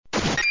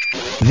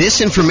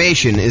This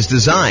information is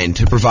designed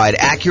to provide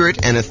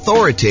accurate and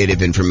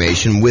authoritative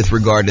information with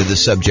regard to the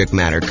subject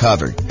matter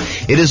covered.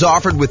 It is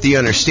offered with the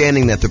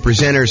understanding that the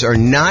presenters are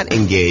not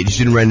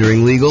engaged in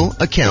rendering legal,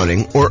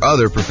 accounting, or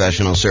other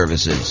professional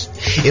services.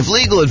 If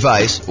legal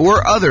advice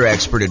or other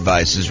expert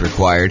advice is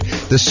required,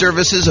 the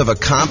services of a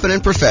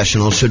competent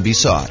professional should be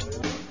sought.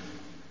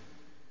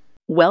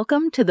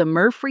 Welcome to the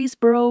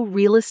Murfreesboro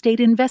Real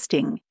Estate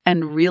Investing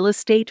and Real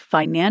Estate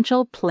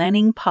Financial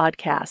Planning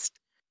Podcast.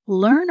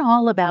 Learn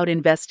all about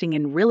investing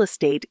in real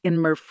estate in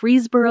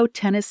Murfreesboro,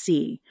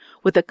 Tennessee,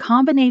 with a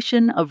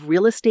combination of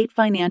real estate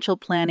financial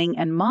planning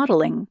and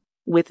modeling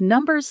with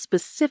numbers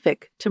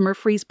specific to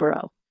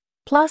Murfreesboro,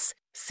 plus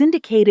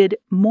syndicated,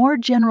 more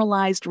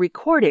generalized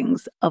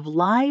recordings of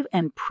live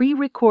and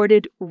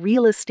pre-recorded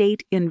real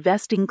estate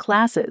investing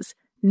classes,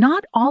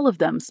 not all of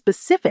them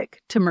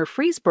specific to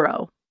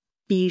Murfreesboro.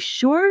 Be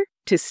sure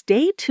to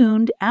stay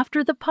tuned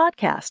after the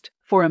podcast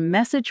for a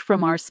message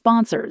from our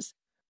sponsors.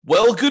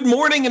 Well, good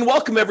morning and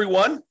welcome,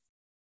 everyone.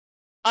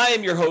 I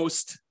am your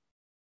host,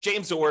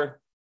 James Orr,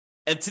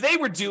 and today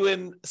we're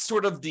doing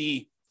sort of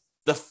the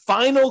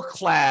final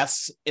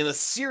class in a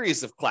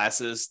series of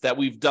classes that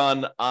we've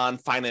done on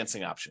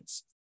financing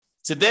options.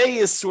 Today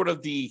is sort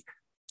of the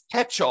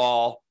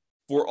catch-all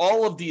for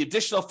all of the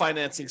additional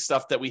financing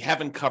stuff that we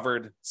haven't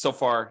covered so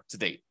far to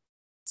date.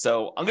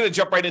 So I'm going to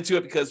jump right into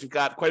it because we've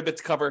got quite a bit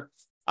to cover,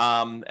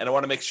 and I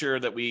want to make sure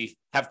that we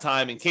have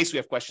time in case we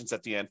have questions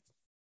at the end.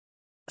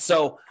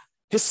 So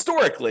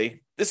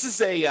historically, this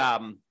is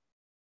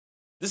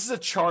a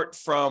chart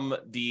from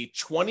the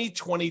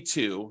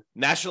 2022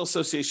 National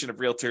Association of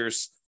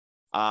Realtors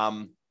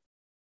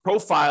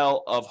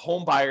profile of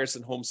home buyers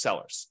and home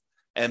sellers.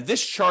 And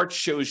this chart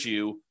shows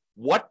you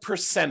what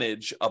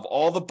percentage of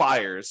all the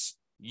buyers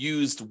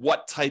used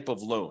what type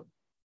of loan.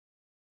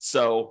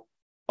 So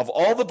of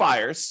all the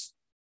buyers,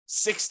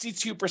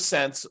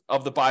 62%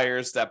 of the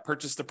buyers that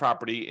purchased the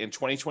property in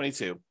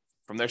 2022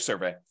 from their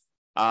survey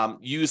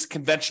use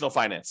conventional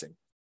financing.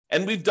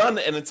 And we've done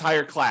an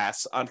entire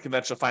class on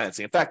conventional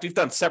financing. In fact, we've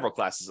done several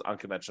classes on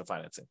conventional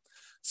financing.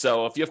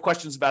 So if you have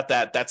questions about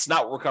that, that's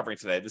not what we're covering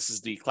today. This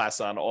is the class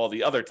on all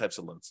the other types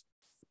of loans.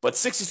 But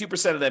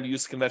 62% of them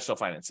use conventional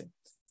financing.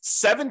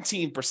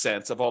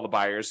 17% of all the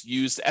buyers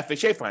used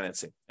FHA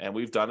financing. And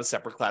we've done a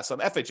separate class on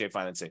FHA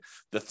financing.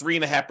 The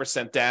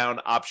 3.5% down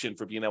option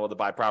for being able to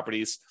buy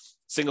properties,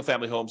 single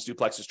family homes,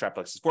 duplexes,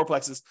 triplexes,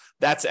 fourplexes,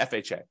 that's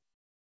FHA.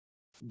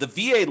 The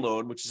VA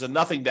loan, which is a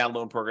nothing down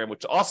loan program,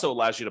 which also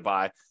allows you to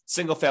buy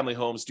single family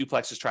homes,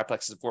 duplexes,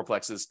 triplexes, and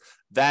fourplexes,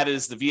 that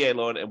is the VA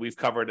loan, and we've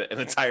covered an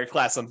entire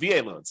class on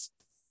VA loans.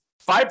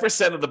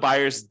 5% of the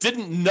buyers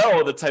didn't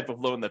know the type of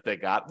loan that they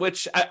got,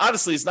 which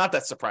honestly is not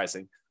that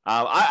surprising.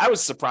 I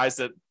was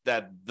surprised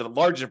that the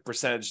larger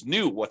percentage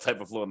knew what type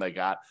of loan they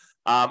got.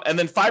 And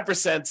then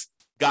 5%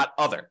 got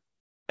other.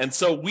 And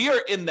so we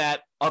are in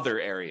that other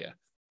area.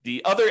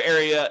 The other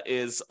area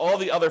is all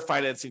the other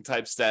financing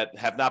types that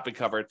have not been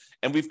covered,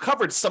 and we've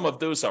covered some of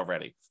those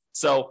already.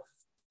 So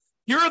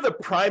here are the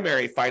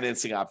primary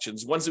financing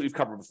options, ones that we've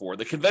covered before.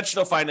 The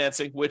conventional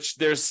financing, which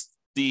there's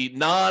the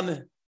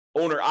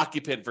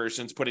non-owner-occupant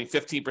versions, putting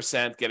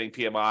 15%, getting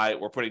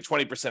PMI, or putting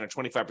 20% or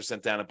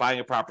 25% down and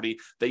buying a property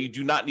that you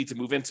do not need to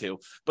move into.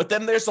 But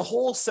then there's a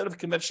whole set of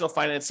conventional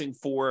financing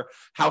for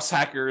house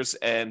hackers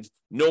and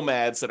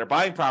nomads that are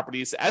buying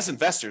properties as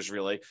investors,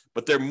 really,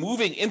 but they're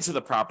moving into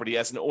the property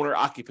as an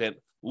owner-occupant,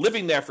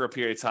 living there for a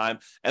period of time,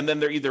 and then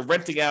they're either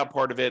renting out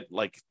part of it,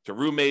 like to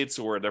roommates,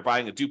 or they're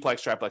buying a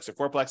duplex, triplex, or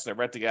fourplex, and they're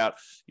renting out,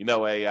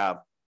 a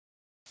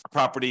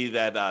property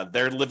that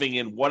they're living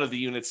in one of the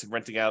units and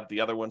renting out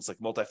the other ones, like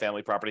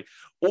multifamily property,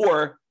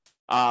 or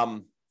I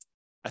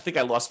think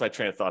I lost my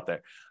train of thought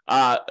there,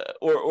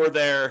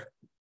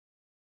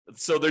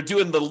 so they're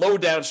doing the low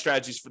down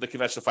strategies for the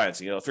conventional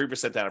financing,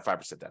 3% down or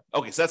 5% down.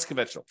 Okay, so that's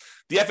conventional.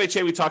 The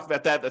FHA, we talked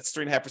about that. That's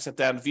 3.5%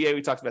 down. VA,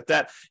 we talked about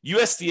that.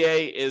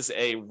 USDA is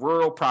a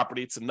rural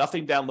property. It's a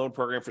nothing down loan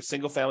program for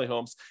single family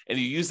homes, and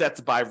you use that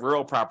to buy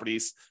rural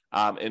properties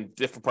in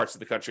different parts of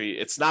the country.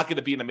 It's not going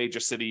to be in a major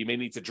city. You may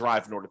need to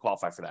drive in order to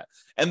qualify for that.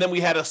 And then we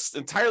had an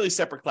entirely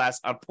separate class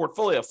on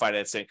portfolio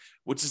financing,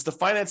 which is the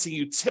financing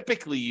you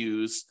typically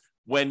use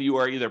when you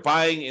are either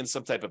buying in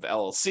some type of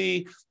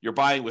LLC, you're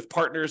buying with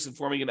partners and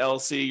forming an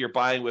LLC, you're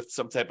buying with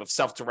some type of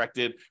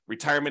self-directed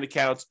retirement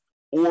account,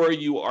 or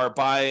you are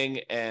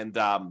buying and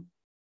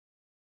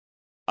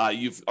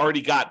you've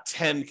already got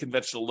 10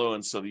 conventional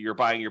loans, so that you're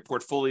buying your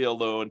portfolio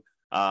loan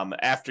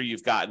after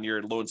you've gotten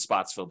your loan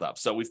spots filled up.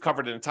 So we've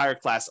covered an entire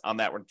class on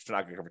that. We're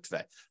not going to cover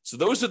today. So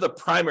those are the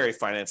primary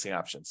financing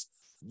options.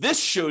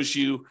 This shows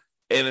you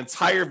an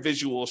entire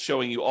visual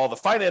showing you all the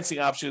financing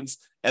options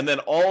and then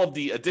all of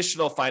the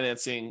additional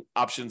financing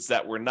options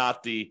that were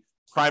not the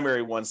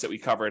primary ones that we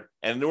covered.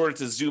 And in order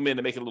to zoom in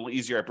and make it a little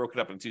easier, I broke it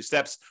up in 2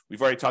 steps.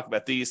 We've already talked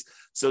about these.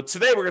 So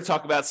today we're going to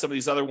talk about some of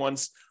these other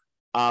ones.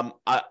 I'm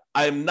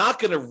not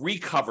going to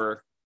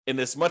recover in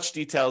as much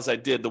detail as I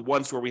did the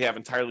ones where we have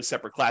entirely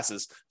separate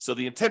classes. So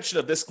the intention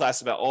of this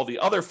class about all the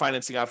other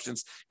financing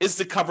options is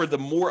to cover the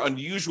more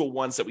unusual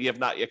ones that we have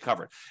not yet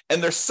covered.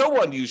 And they're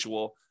so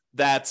unusual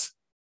that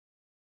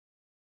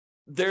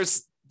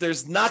there's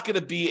not going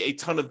to be a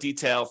ton of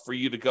detail for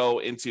you to go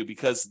into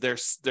because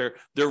they're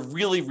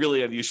really,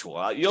 really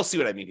unusual. You'll see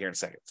what I mean here in a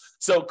second.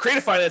 So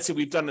creative financing,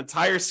 we've done an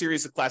entire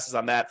series of classes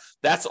on that.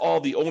 That's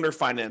all the owner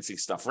financing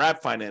stuff,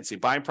 wrap financing,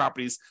 buying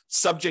properties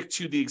subject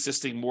to the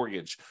existing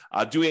mortgage,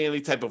 doing any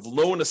type of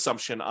loan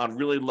assumption on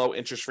really low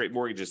interest rate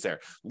mortgages there,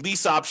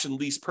 lease option,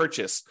 lease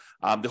purchase,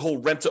 the whole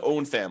rent to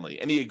own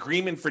family, any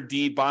agreement for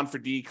deed, bond for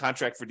deed,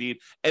 contract for deed,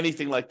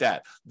 anything like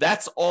that.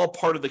 That's all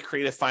part of the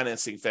creative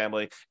financing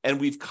family.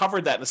 And we've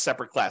covered that in a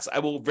separate class. I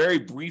will very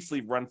briefly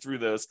run through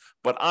those,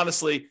 but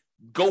honestly,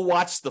 go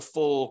watch the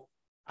full,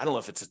 I don't know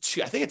if it's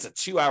I think it's a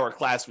 2-hour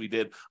class we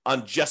did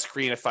on just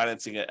creative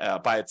financing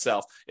by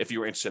itself, if you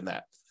were interested in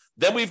that.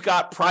 Then we've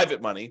got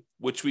private money,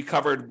 which we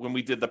covered when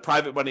we did the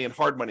private money and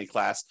hard money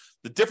class.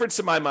 The difference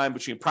in my mind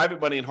between private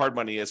money and hard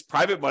money is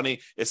private money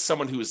is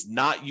someone who is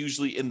not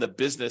usually in the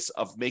business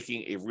of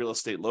making a real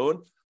estate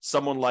loan.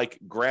 Someone like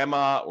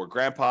grandma or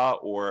grandpa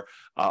or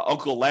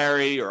Uncle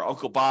Larry or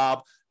Uncle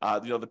Bob,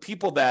 the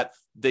people that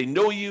they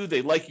know you,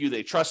 they like you,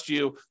 they trust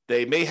you.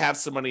 They may have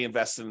some money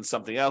invested in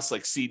something else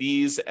like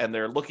CDs, and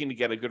they're looking to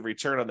get a good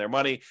return on their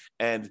money.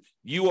 And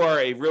you are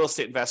a real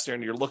estate investor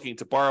and you're looking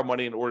to borrow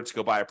money in order to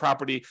go buy a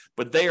property,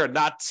 but they are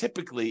not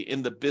typically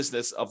in the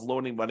business of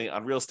loaning money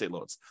on real estate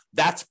loans.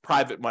 That's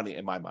private money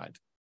in my mind.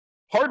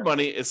 Hard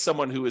money is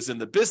someone who is in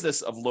the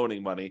business of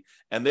loaning money,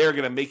 and they're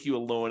going to make you a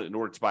loan in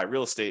order to buy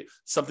real estate,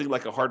 something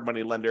like a hard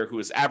money lender who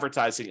is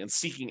advertising and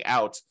seeking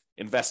out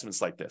investments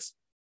like this.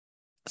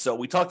 So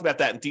we talked about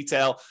that in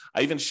detail.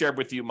 I even shared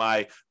with you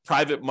my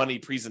private money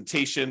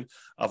presentation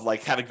of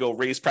like how to go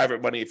raise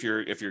private money if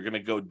you're going to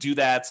go do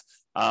that.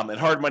 And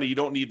hard money, you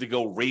don't need to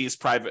go raise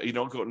private. You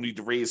don't need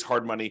to raise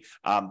hard money.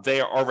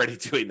 They are already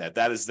doing that.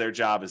 That is their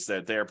job, is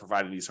that they're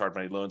providing these hard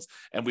money loans.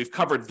 And we've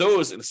covered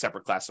those in a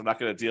separate class. So I'm not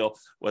going to deal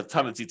with a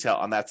ton of detail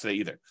on that today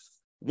either.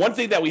 One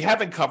thing that we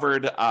haven't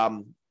covered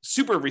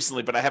super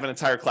recently, but I have an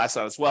entire class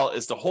on as well,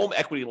 is the home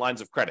equity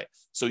lines of credit.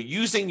 So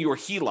using your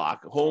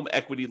HELOC, home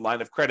equity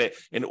line of credit,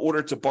 in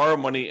order to borrow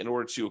money in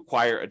order to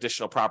acquire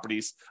additional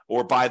properties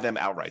or buy them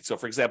outright. So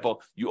for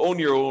example, you own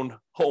your own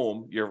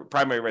home, your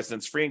primary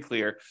residence free and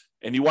clear,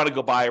 and you want to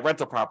go buy a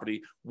rental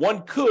property.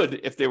 One could,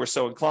 if they were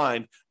so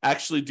inclined,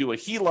 actually do a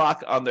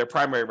HELOC on their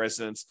primary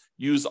residence,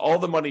 use all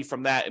the money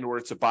from that in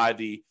order to buy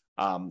the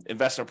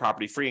investment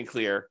property free and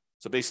clear.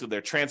 So basically, they're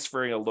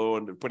transferring a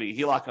loan, they're putting a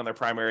HELOC on their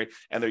primary,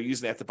 and they're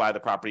using that to buy the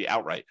property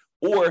outright.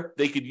 Or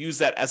they could use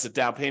that as a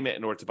down payment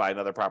in order to buy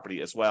another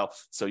property as well.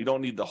 So you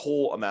don't need the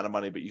whole amount of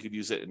money, but you could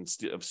use it and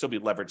still be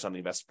leveraged on the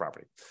invested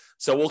property.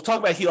 So we'll talk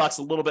about HELOCs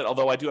a little bit,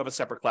 although I do have a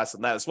separate class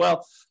on that as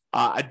well.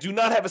 I do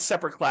not have a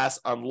separate class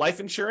on life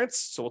insurance,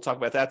 so we'll talk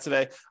about that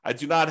today. I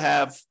do not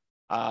have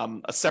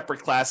a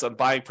separate class on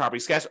buying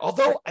properties cash,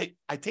 although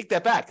I take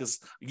that back,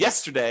 because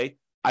yesterday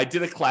I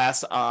did a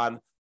class on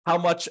how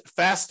much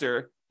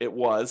faster it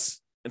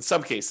was, in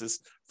some cases,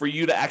 for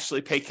you to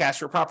actually pay cash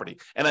for property.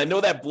 And I know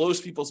that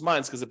blows people's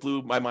minds because it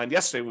blew my mind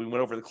yesterday when we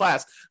went over the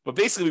class. But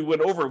basically,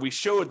 we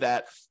showed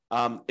that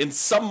in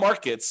some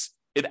markets,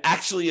 it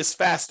actually is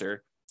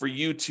faster for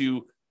you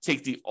to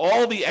take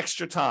all the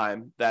extra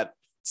time, that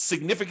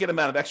significant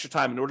amount of extra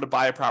time in order to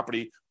buy a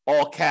property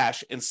all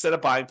cash instead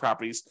of buying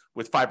properties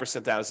with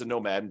 5% down as a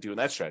nomad and doing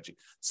that strategy.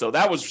 So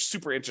that was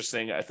super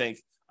interesting, I think,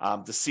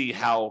 to see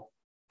how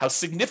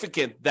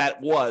significant that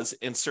was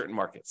in certain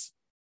markets.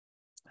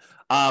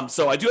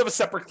 So I do have a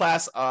separate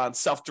class on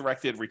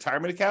self-directed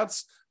retirement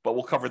accounts, but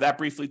we'll cover that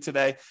briefly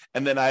today.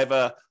 And then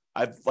I've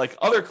like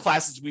other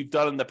classes we've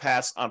done in the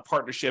past on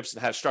partnerships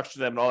and how to structure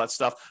them and all that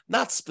stuff,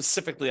 not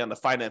specifically on the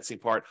financing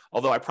part,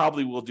 although I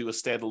probably will do a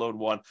standalone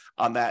one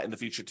on that in the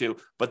future too.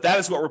 But that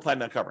is what we're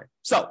planning on covering.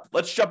 So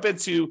let's jump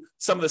into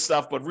some of the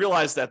stuff, but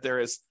realize that there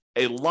is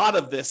a lot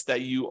of this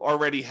that you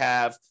already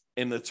have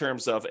in the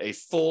terms of a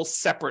full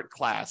separate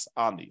class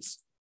on these.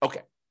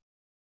 Okay.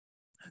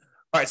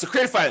 All right, so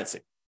creative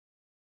financing.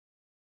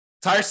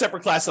 Entire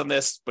separate class on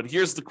this, but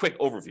here's the quick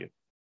overview.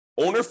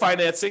 Owner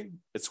financing,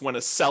 it's when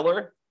a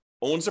seller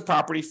owns a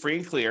property free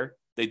and clear,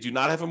 they do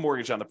not have a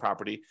mortgage on the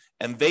property,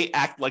 and they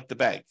act like the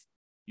bank.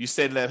 You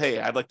say to them,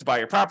 hey, I'd like to buy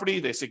your property.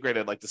 They say, great,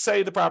 I'd like to sell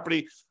you the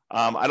property.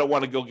 I don't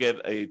want to go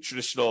get a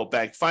traditional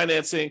bank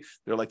financing.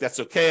 They're like, that's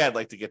okay. I'd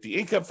like to get the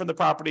income from the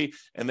property.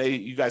 And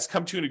you guys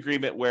come to an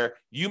agreement where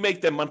you make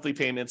them monthly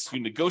payments,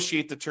 you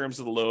negotiate the terms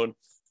of the loan,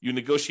 you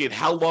negotiate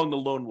how long the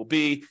loan will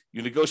be.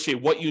 You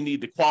negotiate what you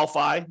need to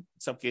qualify. In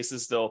some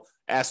cases, they'll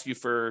ask you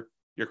for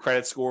your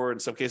credit score. In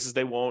some cases,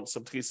 they won't.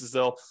 Some cases,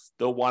 they'll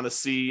want to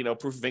see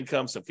proof of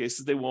income. Some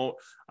cases, they won't.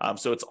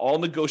 So it's all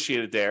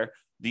negotiated there.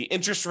 The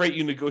interest rate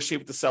you negotiate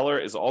with the seller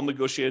is all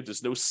negotiated.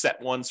 There's no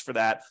set ones for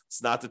that.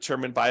 It's not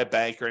determined by a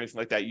bank or anything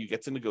like that. You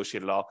get to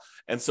negotiate it all.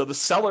 And so the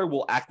seller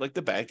will act like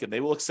the bank, and they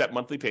will accept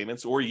monthly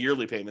payments or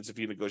yearly payments if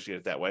you negotiate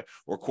it that way,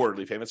 or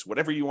quarterly payments,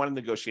 whatever you want to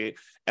negotiate.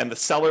 And the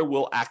seller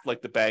will act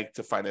like the bank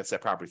to finance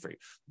that property for you.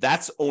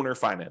 That's owner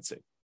financing.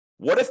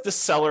 What if the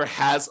seller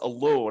has a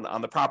loan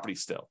on the property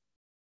still?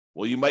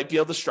 Well, you might be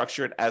able to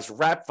structure it as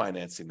wrap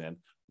financing then,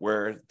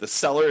 where the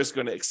seller is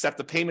going to accept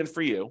the payment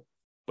for you,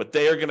 but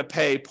they are going to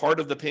pay part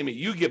of the payment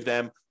you give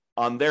them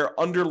on their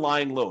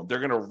underlying loan. They're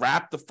going to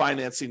wrap the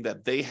financing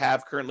that they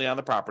have currently on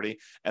the property,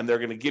 and they're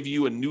going to give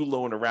you a new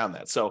loan around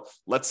that. So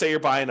let's say you're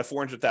buying a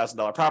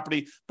 $400,000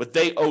 property, but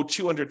they owe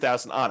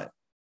 $200,000 on it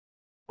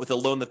with a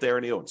loan that they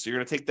already own. So you're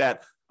going to take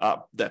that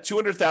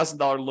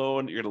 $200,000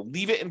 loan, you're going to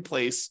leave it in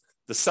place.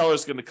 The seller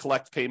is going to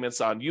collect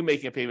payments on you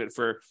making a payment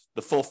for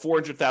the full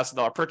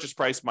 $400,000 purchase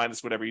price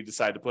minus whatever you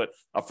decide to put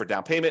up for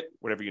down payment,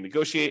 whatever you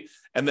negotiate.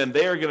 And then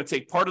they are going to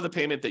take part of the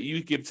payment that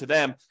you give to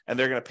them, and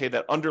they're going to pay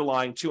that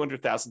underlying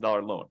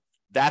 $200,000 loan.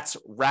 That's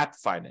wrap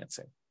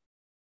financing.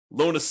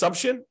 Loan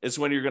assumption is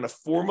when you're going to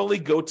formally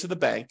go to the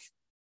bank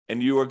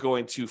and you are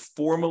going to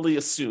formally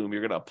assume,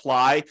 you're going to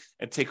apply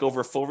and take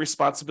over full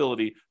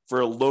responsibility for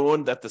a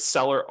loan that the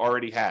seller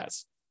already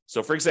has.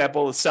 So, for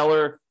example, the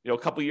seller, a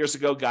couple of years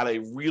ago got a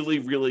really,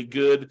 really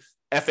good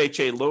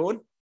FHA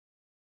loan,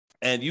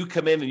 and you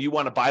come in and you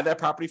want to buy that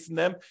property from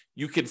them.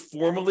 You can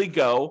formally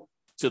go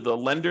to the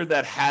lender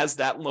that has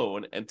that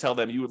loan and tell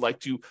them you would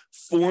like to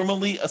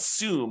formally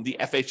assume the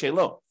FHA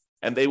loan,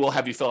 and they will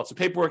have you fill out some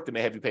paperwork. They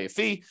may have you pay a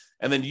fee,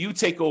 and then you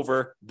take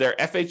over their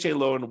FHA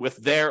loan with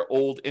their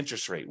old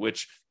interest rate,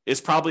 which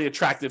is probably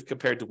attractive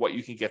compared to what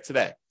you can get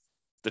today.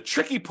 The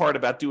tricky part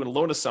about doing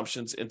loan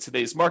assumptions in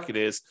today's market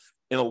is,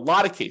 in a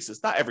lot of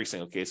cases, not every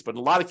single case, but in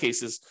a lot of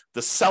cases,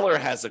 the seller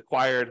has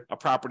acquired a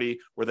property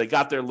where they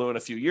got their loan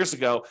a few years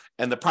ago,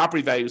 and the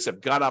property values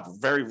have gone up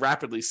very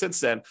rapidly since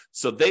then.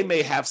 So they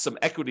may have some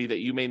equity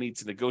that you may need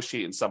to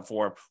negotiate in some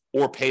form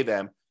or pay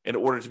them in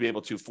order to be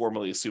able to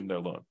formally assume their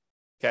loan.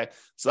 Okay,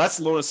 so that's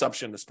the loan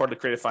assumption. That's part of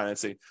the creative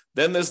financing.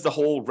 Then there's the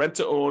whole rent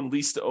to own,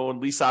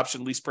 lease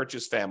option, lease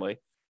purchase family,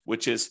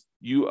 which is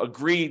you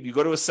agree, you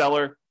go to a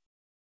seller.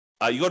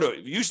 You go to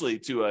usually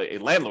to a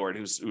landlord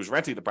who's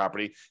renting the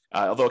property,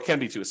 although it can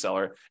be to a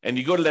seller, and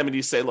you go to them and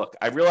you say, look,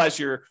 I realize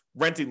you're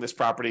renting this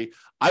property.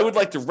 I would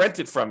like to rent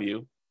it from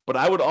you, but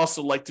I would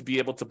also like to be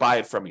able to buy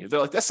it from you. They're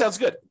like, that sounds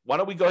good. Why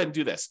don't we go ahead and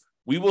do this?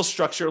 We will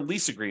structure a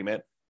lease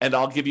agreement, and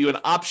I'll give you an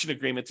option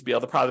agreement to be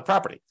able to buy the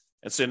property.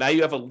 And so now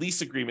you have a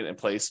lease agreement in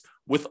place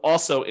with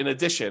also, in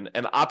addition,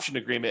 an option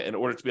agreement in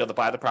order to be able to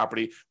buy the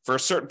property for a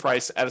certain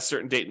price at a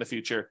certain date in the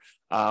future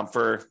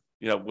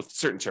with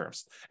certain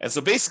terms. And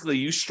so basically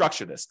you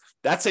structure this.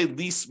 That's a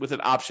lease with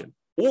an option.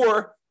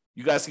 Or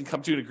you guys can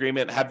come to an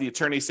agreement and have the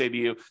attorney say to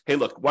you, hey,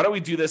 look, why don't we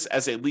do this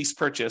as a lease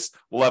purchase?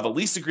 We'll have a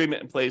lease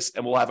agreement in place,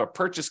 and we'll have a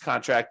purchase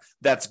contract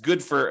that's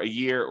good for a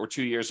year or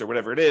 2 years or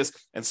whatever it is.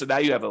 And so now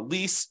you have a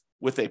lease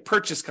with a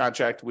purchase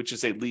contract, which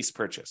is a lease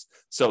purchase.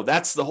 So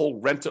that's the whole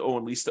rent to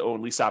own, lease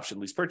option,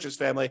 lease purchase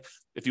family,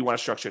 if you want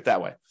to structure it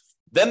that way.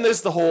 Then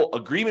there's the whole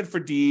agreement for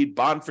deed,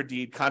 bond for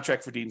deed,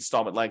 contract for deed,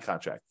 installment line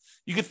contract.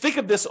 You could think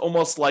of this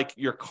almost like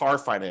your car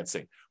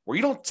financing, where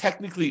you don't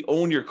technically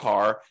own your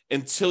car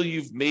until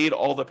you've made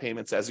all the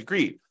payments as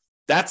agreed.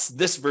 That's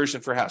this version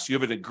for house. You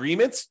have an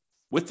agreement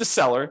with the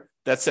seller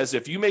that says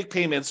if you make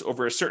payments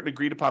over a certain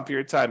agreed upon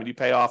period of time and you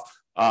pay off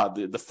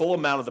the full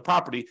amount of the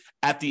property,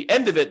 at the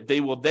end of it,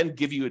 they will then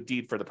give you a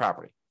deed for the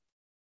property.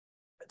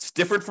 It's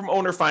different from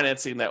owner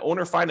financing. That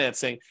owner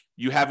financing,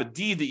 you have a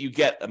deed that you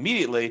get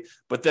immediately,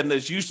 but then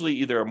there's usually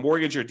either a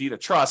mortgage or deed of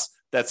trust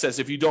that says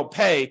if you don't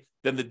pay,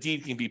 then the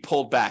deed can be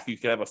pulled back. You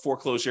can have a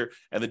foreclosure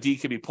and the deed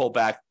can be pulled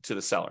back to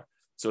the seller.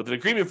 So with an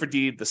agreement for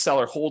deed, the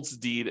seller holds the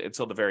deed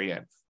until the very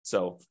end.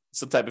 So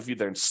some type of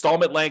either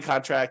installment land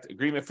contract,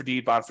 agreement for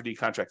deed, bond for deed,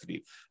 contract for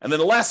deed. And then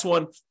the last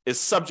one is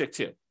subject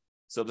to.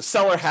 So the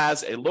seller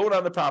has a loan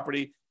on the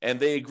property and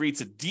they agree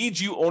to deed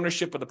you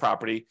ownership of the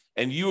property,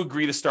 and you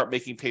agree to start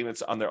making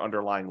payments on their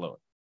underlying loan.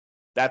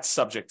 That's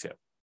subject to.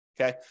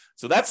 Okay,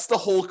 so that's the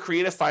whole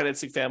creative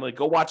financing family.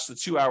 Go watch the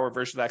 2-hour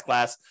version of that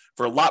class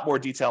for a lot more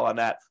detail on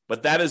that.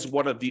 But that is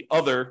one of the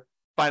other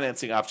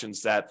financing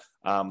options that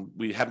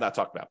we have not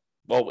talked about.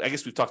 Well, I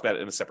guess we've talked about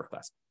it in a separate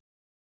class.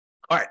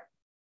 All right,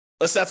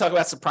 let's now talk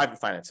about some private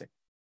financing.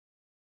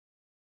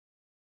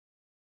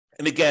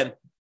 And again,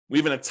 we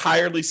have an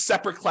entirely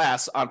separate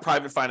class on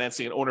private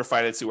financing and owner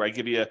financing where I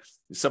give you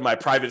some of my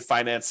private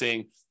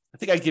financing. I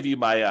think I give you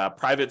my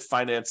private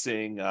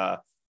financing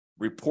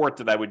report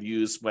that I would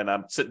use when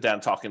I'm sitting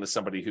down talking to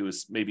somebody who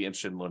is maybe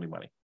interested in loaning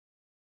money.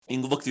 You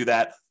can look through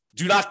that.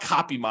 Do not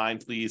copy mine,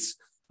 please.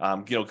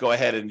 Go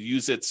ahead and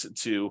use it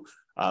to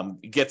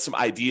get some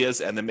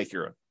ideas and then make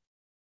your own.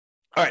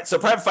 All right, so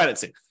private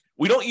financing.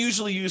 We don't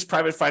usually use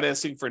private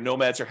financing for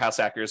nomads or house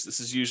hackers. This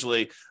is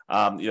usually,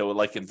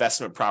 like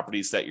investment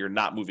properties that you're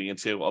not moving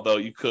into, although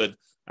you could,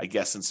 I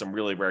guess, in some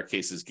really rare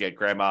cases, get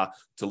grandma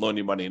to loan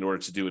you money in order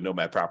to do a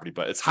nomad property,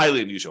 but it's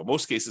highly unusual.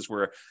 Most cases,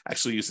 we're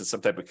actually using some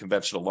type of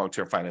conventional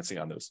long-term financing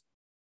on those.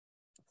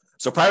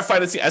 So private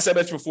financing, as I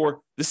mentioned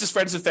before, this is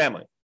friends and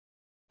family.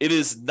 It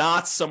is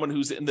not someone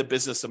who's in the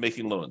business of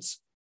making loans.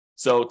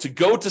 So to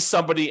go to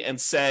somebody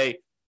and say,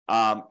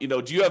 do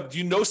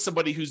you know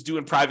somebody who's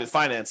doing private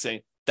financing?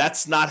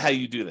 That's not how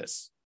you do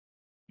this.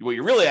 What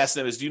you're really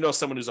asking them is, do you know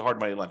someone who's a hard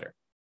money lender?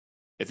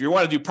 If you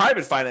want to do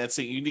private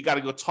financing, you got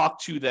to go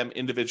talk to them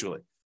individually.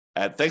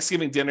 At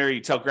Thanksgiving dinner,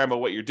 you tell grandma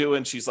what you're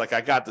doing. She's like,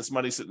 I got this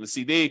money sitting in the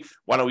CD.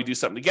 Why don't we do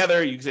something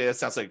together? You can say, that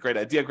sounds like a great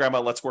idea, grandma.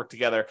 Let's work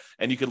together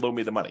and you can loan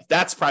me the money.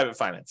 That's private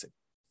financing.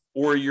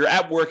 Or you're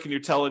at work and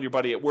you're telling your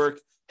buddy at work,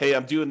 hey,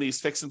 I'm doing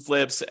these fix and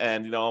flips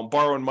and, I'm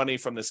borrowing money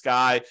from this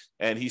guy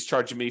and he's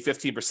charging me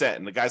 15%.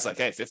 And the guy's like,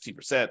 hey,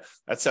 15%,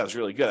 that sounds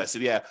really good. I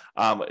said, yeah.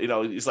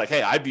 He's like,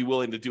 hey, I'd be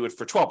willing to do it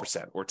for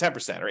 12% or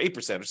 10% or 8%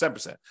 or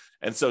 7%.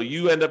 And so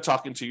you end up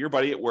talking to your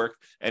buddy at work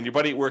and your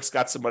buddy at work's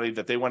got some money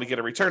that they want to get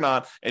a return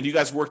on. And you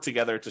guys work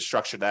together to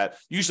structure that,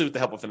 usually with the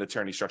help of an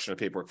attorney structuring the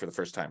paperwork for the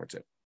first time or two.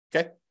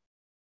 Okay.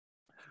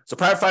 So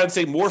private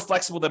financing, more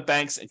flexible than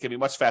banks and can be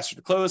much faster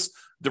to close.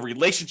 The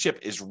relationship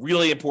is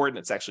really important.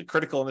 It's actually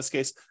critical in this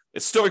case.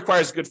 It still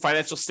requires a good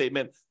financial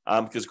statement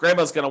because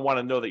grandma's going to want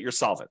to know that you're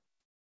solvent,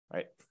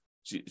 right?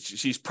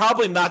 She's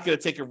probably not going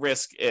to take a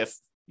risk if,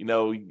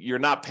 you're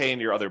not paying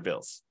your other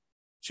bills.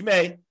 She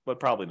may, but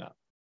probably not.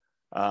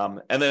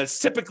 And then it's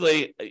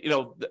typically,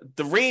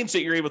 the range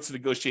that you're able to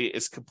negotiate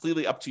is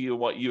completely up to you,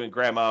 what you and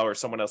grandma or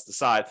someone else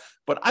decide.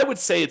 But I would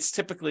say it's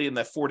typically in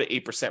that 4 to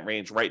 8%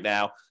 range right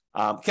now.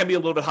 Can be a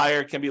little bit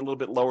higher, can be a little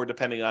bit lower,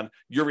 depending on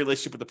your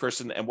relationship with the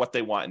person and what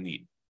they want and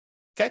need.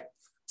 Okay,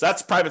 so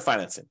that's private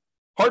financing.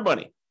 Hard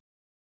money,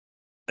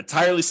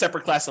 entirely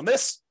separate class on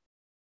this.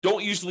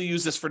 Don't usually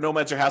use this for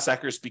nomads or house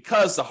hackers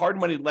because the hard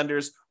money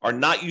lenders are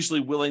not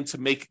usually willing to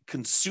make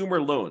consumer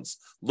loans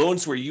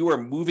where you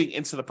are moving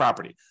into the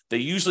property. They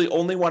usually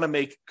only want to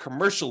make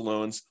commercial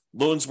loans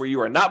where you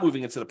are not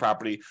moving into the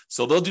property.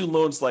 So they'll do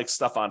loans like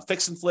stuff on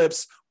fix and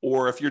flips,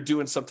 or if you're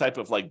doing some type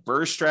of like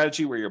BRRRR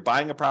strategy where you're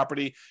buying a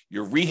property,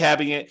 you're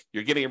rehabbing it,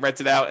 you're getting it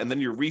rented out, and then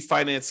you're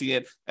refinancing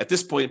it at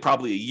this point,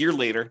 probably a year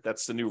later.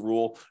 That's the new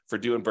rule for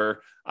doing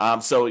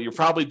BRRRR. So you're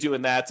probably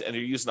doing that and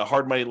you're using a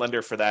hard money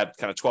lender for that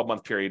kind of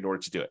 12-month period in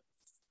order to do it.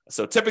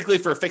 So typically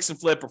for a fix and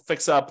flip or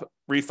fix up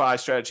refi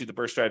strategy, the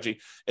BRRRR strategy,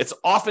 it's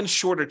often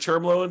shorter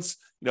term loans.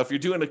 If you're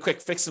doing a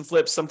quick fix and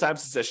flip,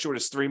 sometimes it's as short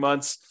as 3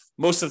 months.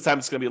 Most of the time,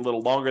 it's going to be a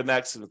little longer than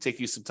that, so it'll take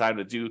you some time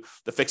to do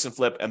the fix and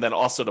flip and then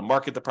also to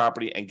market the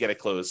property and get it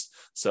closed.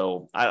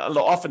 So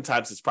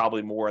oftentimes, it's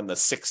probably more in the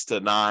 6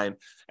 to 9.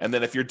 And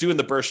then if you're doing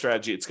the BRRRR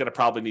strategy, it's going to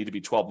probably need to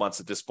be 12 months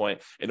at this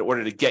point in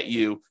order to get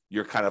you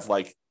your kind of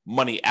like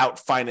money out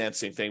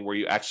financing thing where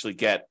you actually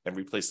get and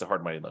replace the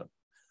hard money loan.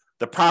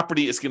 The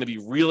property is going to be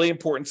really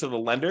important to the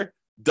lender.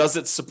 Does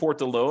it support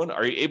the loan?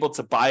 Are you able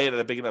to buy it at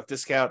a big enough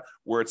discount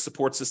where it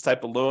supports this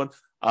type of loan?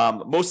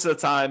 Most of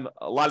the time,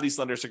 a lot of these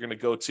lenders are going to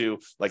go to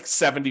like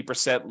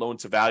 70% loan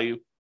to value,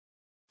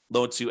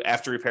 loan to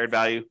after repaired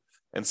value.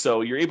 And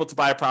so you're able to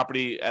buy a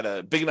property at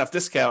a big enough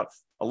discount.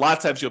 A lot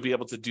of times you'll be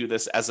able to do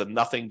this as a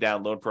nothing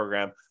down loan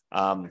program.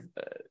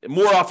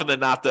 More often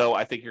than not, though,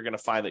 I think you're going to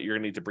find that you're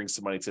going to need to bring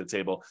some money to the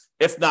table,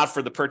 if not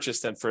for the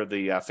purchase, then for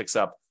the fix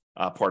up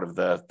part of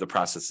the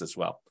process as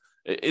well.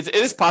 It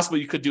is possible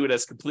you could do it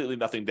as completely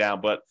nothing down,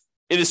 but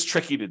it is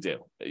tricky to do.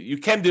 You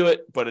can do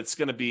it, but it's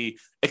going to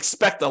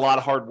expect a lot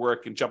of hard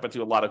work and jump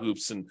into a lot of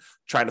hoops and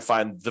trying to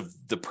find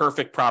the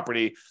perfect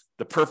property,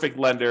 the perfect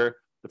lender,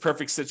 the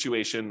perfect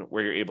situation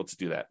where you're able to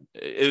do that.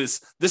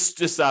 This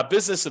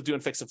business of doing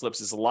fix and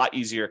flips is a lot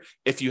easier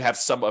if you have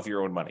some of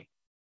your own money.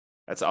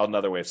 That's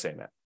another way of saying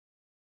that.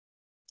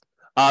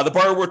 The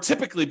borrower will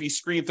typically be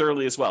screened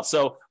thoroughly as well.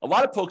 So a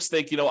lot of folks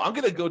think, I'm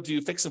going to go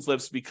do fix and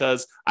flips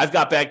because I've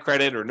got bad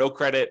credit or no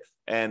credit.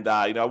 And,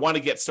 I want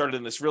to get started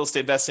in this real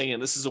estate investing.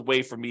 And this is a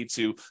way for me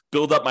to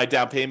build up my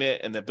down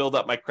payment and then build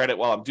up my credit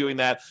while I'm doing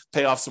that,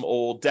 pay off some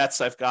old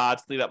debts I've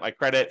got, clean up my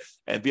credit,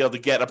 and be able to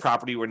get a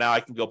property where now I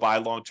can go buy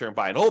long-term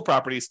buy and hold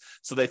properties.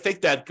 So they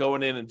think that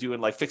going in and doing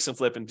like fix and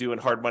flip and doing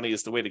hard money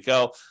is the way to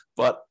go.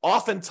 But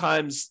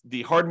oftentimes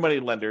the hard money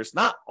lenders,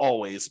 not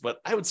always, but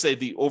I would say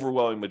the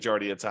overwhelming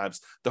majority of times,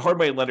 the hard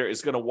money lender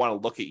is going to want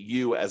to look at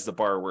you as the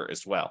borrower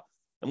as well.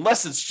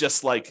 Unless it's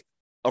just like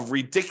a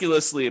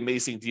ridiculously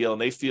amazing deal and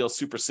they feel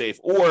super safe,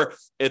 or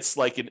it's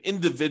like an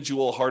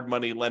individual hard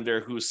money lender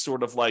who's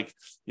sort of like,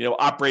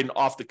 operating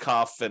off the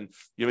cuff and,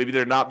 maybe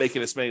they're not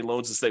making as many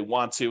loans as they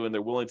want to, and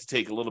they're willing to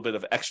take a little bit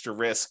of extra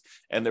risk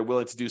and they're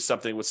willing to do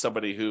something with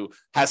somebody who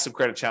has some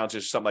credit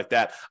challenges or something like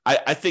that.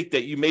 I think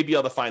that you may be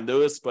able to find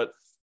those, but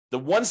the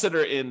ones that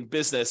are in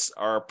business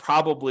are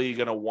probably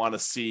going to want to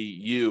see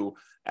you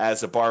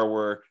as a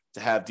borrower to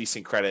have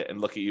decent credit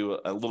and look at you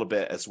a little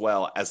bit as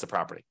well as the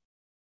property.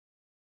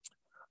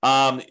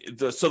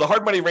 So the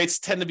hard money rates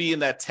tend to be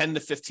in that 10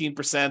 to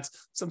 15%,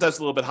 sometimes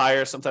a little bit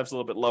higher, sometimes a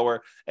little bit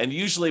lower, and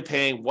usually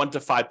paying 1 to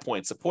 5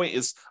 points. A point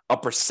is a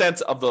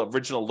percent of the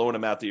original loan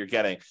amount that you're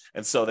getting.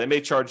 And so they may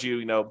charge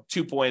you,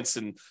 2 points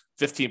and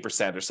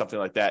 15% or something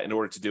like that in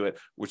order to do it,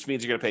 which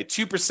means you're going to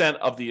pay 2%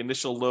 of the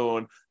initial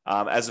loan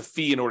as a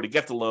fee in order to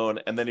get the loan,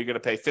 and then you're going to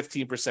pay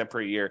 15%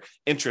 per year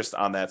interest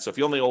on that. So if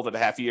you only hold it a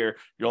half year,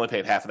 you're only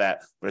paying half of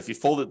that. But if you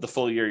fold it the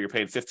full year, you're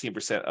paying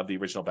 15% of the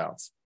original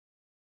balance.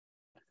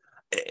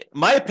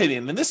 My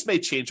opinion, and this may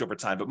change over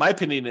time, but my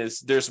opinion is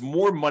there's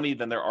more money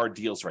than there are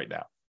deals right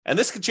now. And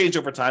this could change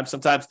over time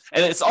sometimes.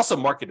 And it's also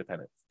market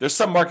dependent. There's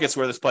some markets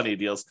where there's plenty of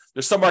deals.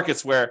 There's some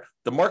markets where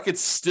the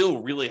market's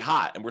still really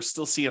hot and we're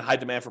still seeing high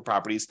demand for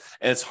properties.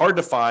 And it's hard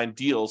to find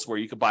deals where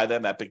you can buy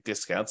them at big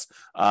discounts,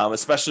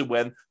 especially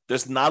when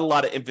there's not a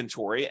lot of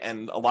inventory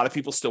and a lot of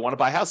people still want to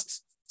buy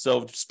houses.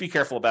 So just be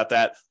careful about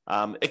that.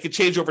 It could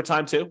change over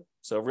time too.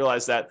 So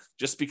realize that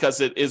just because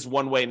it is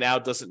one way now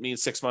doesn't mean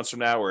 6 months from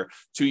now or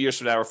 2 years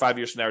from now or 5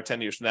 years from now or 10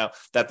 years from now,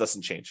 that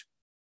doesn't change.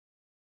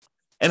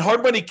 And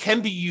hard money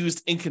can be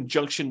used in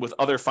conjunction with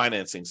other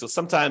financing. So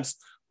sometimes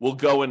we'll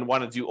go and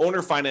want to do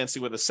owner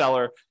financing with a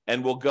seller,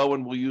 and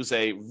we'll use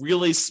a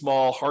really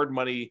small hard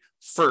money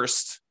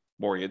first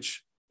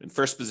mortgage in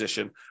first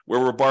position, where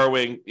we're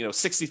borrowing,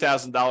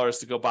 $60,000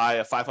 to go buy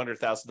a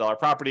 $500,000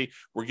 property.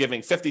 We're giving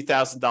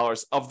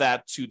 $50,000 of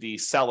that to the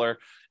seller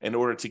in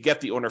order to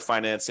get the owner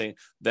financing.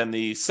 Then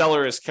the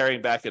seller is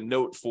carrying back a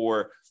note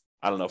for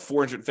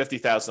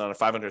 $450,000 on a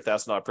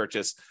 $500,000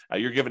 purchase.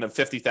 You're giving them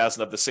 $50,000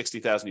 of the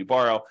 $60,000 you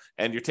borrow,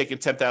 and you're taking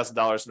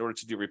 $10,000 in order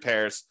to do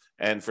repairs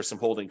and for some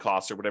holding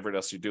costs or whatever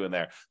else you're doing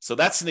there. So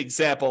that's an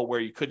example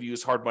where you could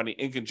use hard money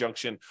in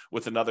conjunction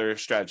with another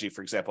strategy,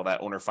 for example,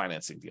 that owner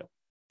financing deal.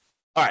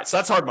 All right, so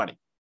that's hard money.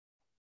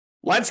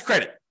 Lines of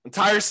credit,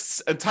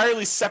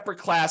 entirely separate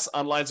class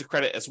on lines of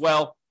credit as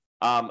well.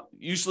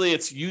 Usually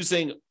it's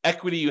using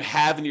equity you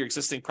have in your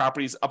existing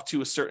properties up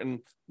to a certain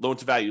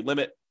loan-to-value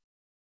limit.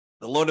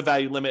 The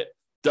loan-to-value limit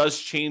does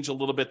change a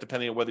little bit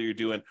depending on whether you're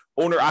doing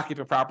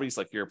owner-occupant properties,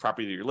 like your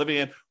property that you're living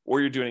in, or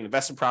you're doing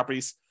investment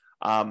properties.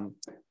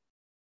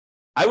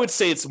 I would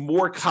say it's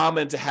more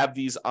common to have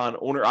these on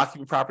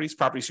owner-occupant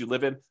properties you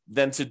live in,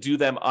 than to do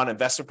them on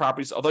investment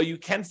properties, although you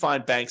can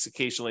find banks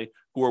occasionally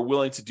who are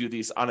willing to do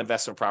these on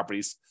investment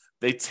properties.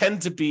 They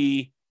tend to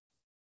be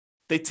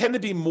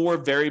more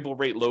variable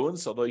rate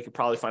loans, although you could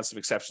probably find some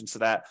exceptions to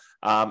that.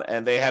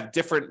 And they have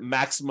different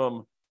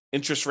maximum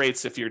interest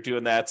rates if you're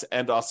doing that,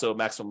 and also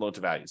maximum loan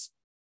to values.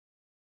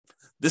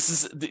 This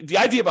is the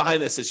idea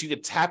behind this is you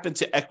can tap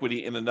into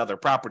equity in another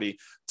property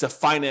to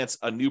finance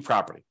a new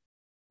property.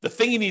 The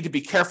thing you need to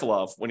be careful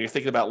of when you're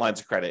thinking about lines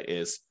of credit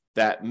is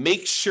that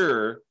make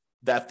sure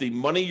that the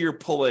money you're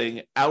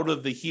pulling out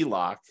of the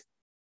HELOC,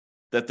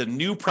 that the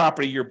new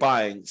property you're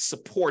buying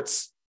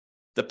supports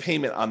the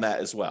payment on that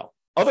as well.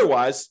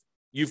 Otherwise,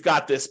 you've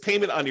got this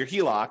payment on your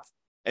HELOC,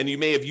 and you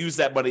may have used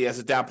that money as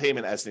a down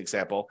payment, as an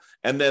example,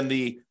 and then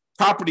the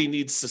property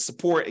needs to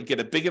support and get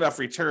a big enough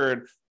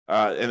return,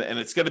 and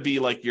it's going to be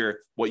like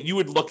what you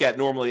would look at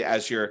normally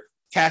as your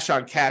cash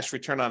on cash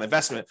return on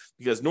investment,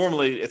 because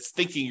normally it's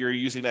thinking you're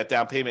using that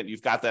down payment,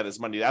 you've got that as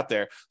money out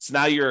there. So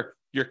now your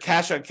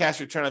cash on cash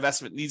return on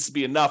investment needs to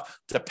be enough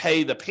to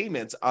pay the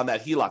payments on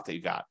that HELOC that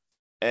you got.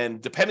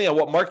 And depending on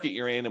what market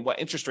you're in and what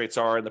interest rates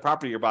are in the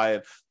property you're buying,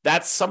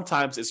 that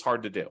sometimes is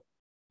hard to do.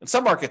 In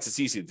some markets, it's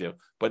easy to do,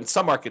 but in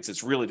some markets,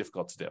 it's really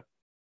difficult to do.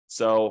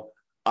 So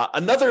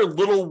another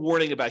little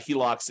warning about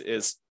HELOCs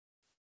is,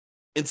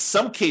 in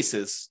some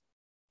cases,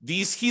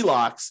 these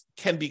HELOCs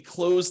can be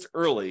closed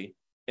early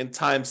in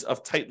times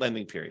of tight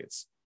lending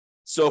periods.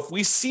 So if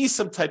we see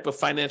some type of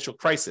financial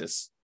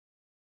crisis,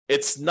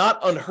 it's not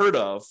unheard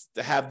of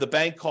to have the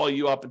bank call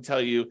you up and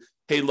tell you,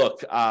 hey,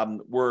 look,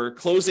 we're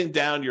closing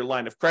down your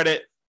line of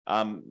credit.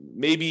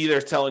 Maybe they're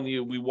telling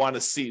you we want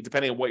to see,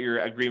 depending on what your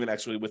agreement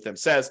actually with them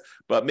says,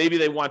 but maybe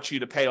they want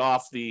you to pay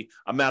off the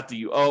amount that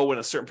you owe in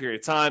a certain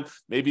period of time.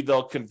 Maybe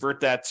they'll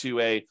convert that to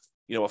a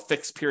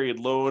fixed period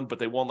loan, but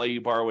they won't let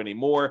you borrow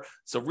anymore.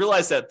 So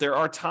realize that there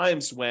are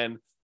times when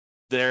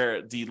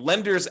the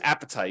lender's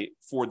appetite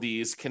for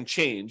these can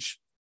change,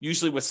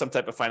 usually with some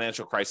type of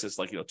financial crisis,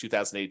 like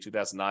 2008,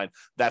 2009,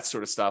 that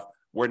sort of stuff,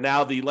 where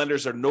now the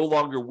lenders are no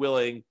longer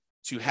willing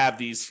to have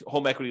these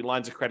home equity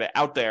lines of credit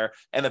out there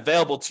and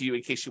available to you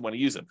in case you want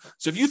to use them.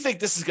 So if you think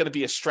this is going to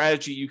be a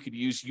strategy you could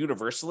use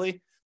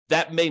universally,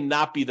 that may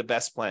not be the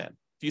best plan.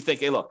 If you think,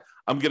 hey, look,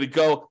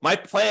 my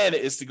plan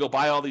is to go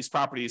buy all these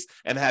properties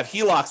and have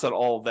HELOCs on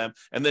all of them,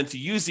 and then to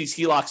use these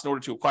HELOCs in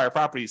order to acquire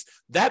properties,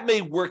 that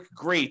may work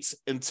great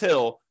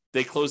until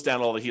they close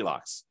down all the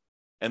HELOCs.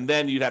 And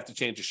then you'd have to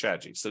change your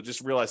strategy. So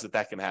just realize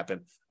that can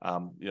happen,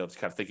 kind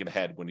of thinking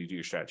ahead when you do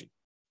your strategy.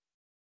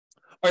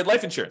 All right,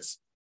 life insurance.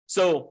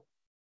 So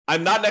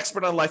I'm not an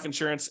expert on life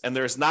insurance, and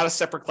there's not a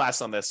separate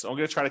class on this. So I'm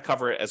going to try to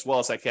cover it as well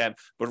as I can,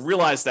 but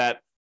realize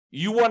that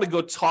you want to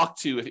go talk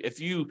to, if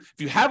you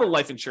have a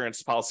life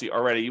insurance policy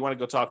already, you want to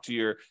go talk to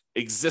your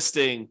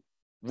existing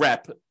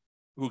rep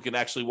who can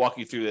actually walk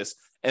you through this.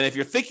 And if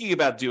you're thinking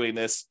about doing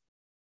this,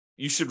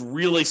 you should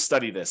really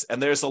study this. And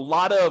there's a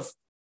lot of,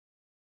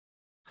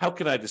 how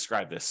can I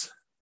describe this?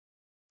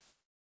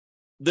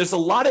 There's a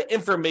lot of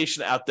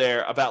information out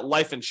there about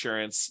life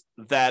insurance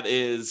that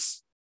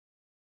is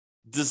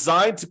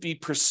designed to be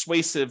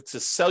persuasive to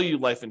sell you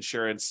life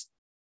insurance,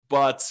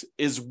 but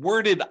is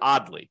worded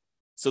oddly.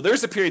 So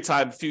there's a period of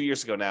time a few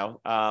years ago now,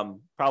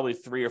 probably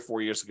 3 or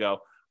 4 years ago,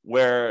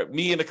 where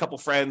me and a couple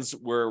friends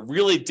were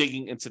really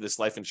digging into this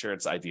life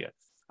insurance idea.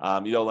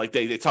 Like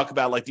they talk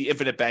about like the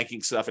infinite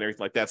banking stuff and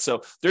everything like that.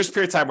 So there's a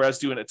period of time where I was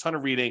doing a ton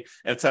of reading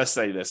and a ton of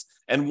study this.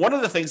 And one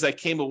of the things I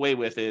came away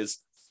with is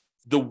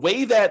the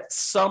way that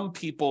some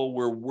people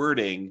were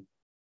wording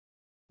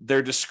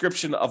their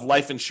description of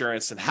life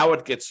insurance and how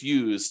it gets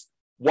used.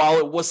 While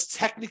it was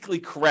technically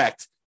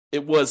correct,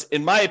 it was,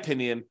 in my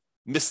opinion,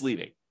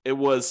 misleading. It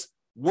was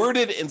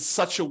worded in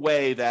such a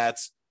way that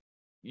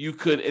you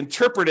could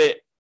interpret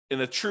it in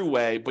a true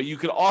way, but you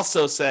could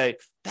also say,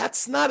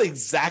 that's not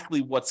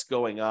exactly what's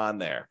going on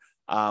there.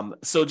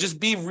 So just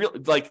be real,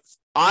 like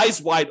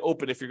eyes wide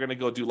open if you're going to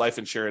go do life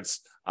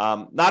insurance.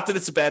 Not that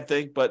it's a bad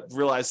thing, but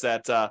realize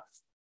that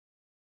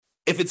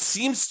if it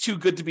seems too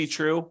good to be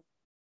true,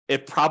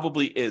 it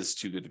probably is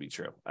too good to be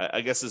true. I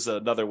guess is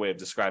another way of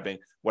describing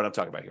what I'm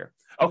talking about here.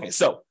 Okay,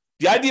 so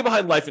the idea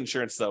behind life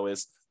insurance, though,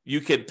 is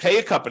you can pay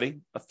a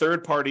company, a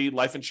third-party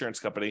life insurance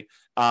company,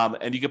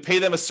 and you can pay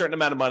them a certain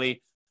amount of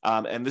money.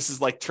 And this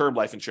is like term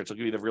life insurance. I'll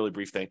give you the really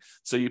brief thing.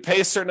 So you pay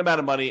a certain amount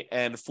of money,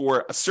 and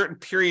for a certain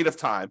period of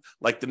time,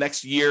 like the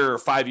next year or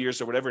 5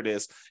 years or whatever it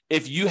is,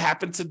 if you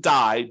happen to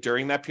die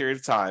during that period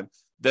of time,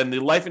 then the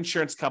life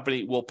insurance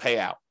company will pay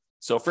out.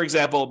 So for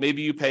example,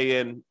 maybe you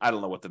pay in, I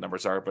don't know what the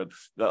numbers are, but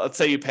let's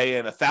say you pay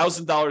in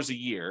 $1,000 a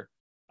year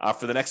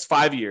for the next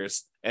 5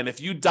 years. And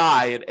if you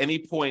die at any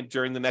point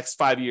during the next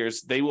 5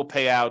 years, they will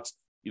pay out,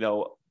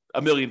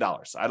 $1 million.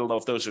 I don't know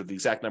if those are the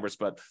exact numbers,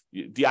 but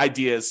the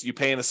idea is you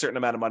pay in a certain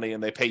amount of money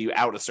and they pay you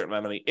out a certain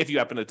amount of money if you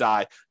happen to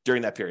die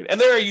during that period.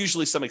 And there are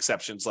usually some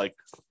exceptions, like,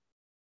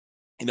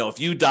 if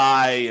you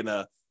die in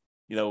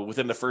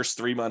within the first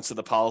 3 months of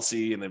the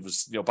policy and it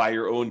was, by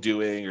your own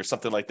doing or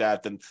something like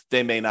that, then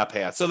they may not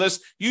pay out. So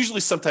there's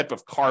usually some type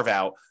of carve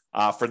out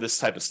for this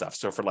type of stuff.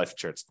 So for life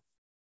insurance.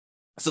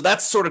 So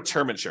that's sort of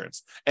term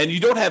insurance, and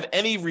you don't have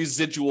any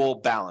residual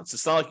balance.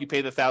 It's not like you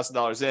pay the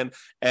 $1,000 in,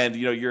 and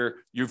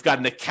you've got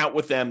an account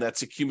with them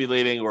that's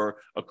accumulating or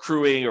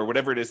accruing or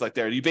whatever it is like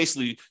there. You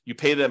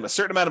pay them a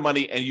certain amount of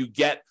money, and you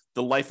get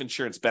the life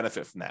insurance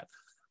benefit from that.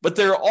 But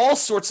there are all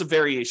sorts of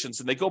variations,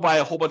 and they go by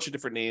a whole bunch of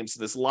different names.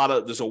 And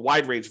there's a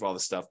wide range of all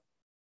this stuff.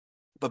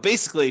 But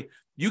basically,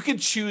 you can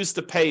choose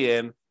to pay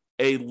in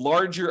a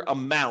larger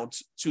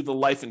amount to the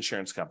life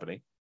insurance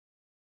company.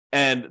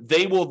 And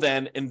they will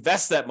then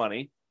invest that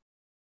money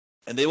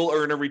and they will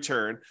earn a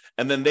return.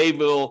 And then they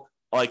will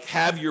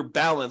have your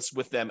balance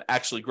with them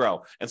actually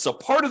grow. And so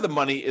part of the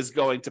money is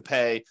going to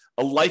pay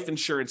a life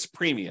insurance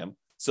premium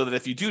so that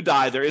if you do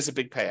die, there is a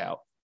big payout.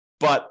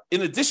 But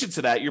in addition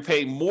to that, you're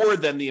paying more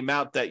than the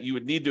amount that you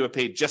would need to have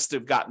paid just to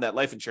have gotten that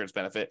life insurance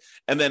benefit.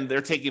 And then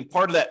they're taking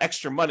part of that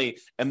extra money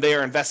and they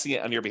are investing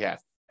it on your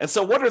behalf. And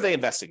so what are they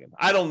investing in?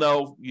 I don't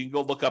know. You can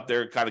go look up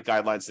their kind of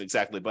guidelines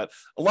exactly, but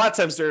a lot of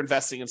times they're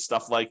investing in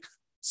stuff like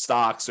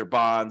stocks or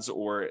bonds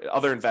or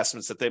other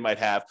investments that they might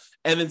have.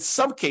 And in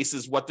some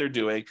cases, what they're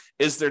doing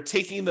is they're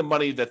taking the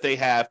money that they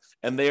have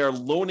and they are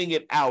loaning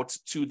it out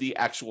to the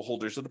actual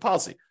holders of the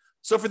policy.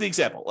 So for the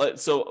example,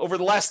 so over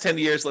the last 10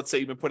 years, let's say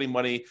you've been putting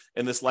money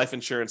in this life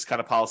insurance kind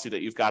of policy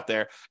that you've got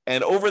there.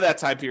 And over that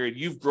time period,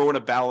 you've grown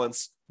a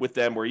balance with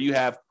them where you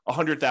have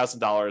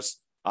 $100,000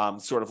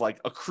 sort of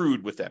like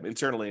accrued with them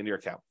internally in your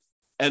account.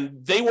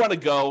 And they want to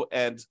go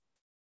and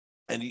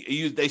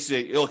they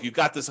say, look, you've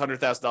got this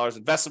 $100,000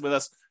 invested with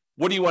us.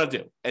 What do you want to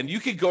do? And you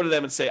could go to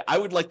them and say, I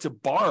would like to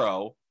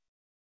borrow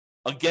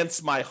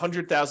against my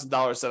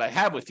 $100,000 that I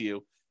have with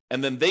you.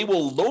 And then they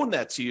will loan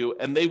that to you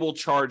and they will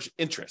charge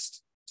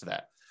interest to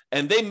that.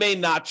 And they may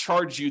not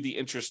charge you the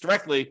interest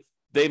directly.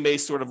 They may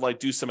sort of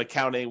do some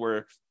accounting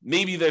where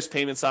maybe there's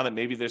payments on it,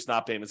 maybe there's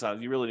not payments on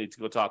it. You really need to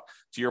go talk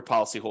to your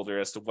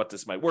policyholder as to what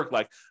this might work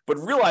like. But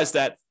realize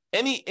that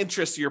any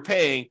interest you're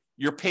paying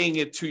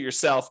it to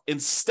yourself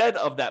instead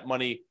of that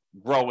money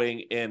growing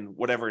in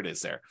whatever it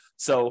is there.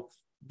 So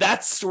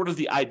that's sort of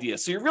the idea.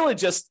 So you're really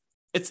just,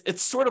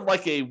 it's sort of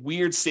like a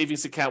weird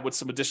savings account with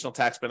some additional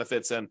tax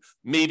benefits and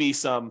maybe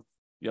some,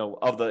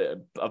 of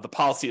the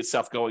policy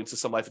itself going to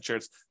some life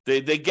insurance.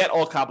 They get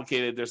all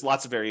complicated. There's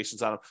lots of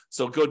variations on them.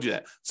 So go do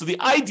that. So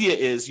the idea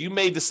is you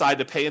may decide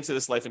to pay into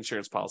this life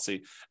insurance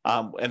policy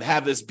and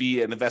have this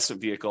be an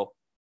investment vehicle.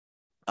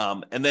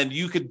 And then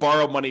you could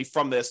borrow money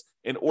from this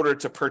in order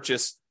to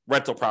purchase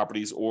rental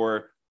properties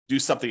or do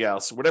something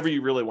else, whatever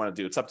you really want to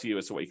do. It's up to you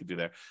as to what you can do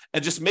there.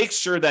 And just make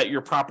sure that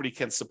your property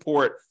can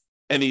support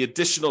any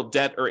additional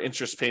debt or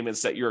interest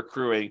payments that you're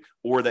accruing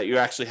or that you're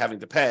actually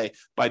having to pay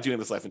by doing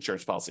this life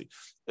insurance policy.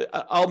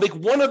 I'll make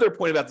one other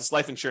point about this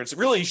life insurance.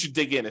 Really, you should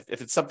dig in if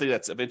it's something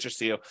that's of interest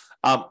to you.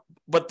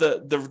 But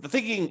the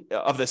thinking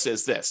of this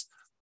is this.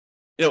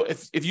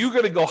 If you're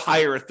going to go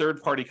hire a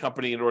third-party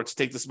company in order to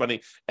take this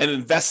money and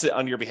invest it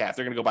on your behalf,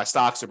 they're going to go buy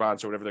stocks or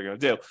bonds or whatever they're going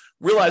to do.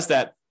 Realize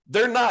that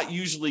they're not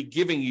usually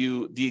giving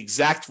you the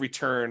exact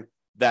return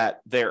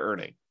that they're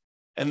earning.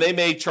 And they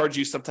may charge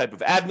you some type of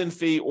admin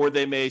fee, or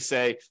they may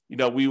say,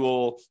 we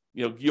will,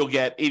 you'll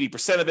get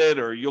 80% of it,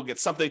 or you'll get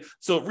something.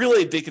 So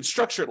really, they can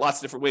structure it lots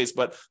of different ways,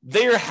 but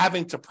they're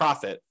having to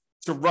profit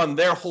to run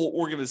their whole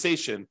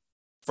organization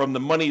from the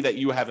money that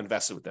you have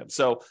invested with them.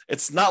 So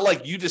it's not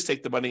like you just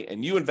take the money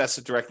and you invest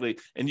it directly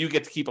and you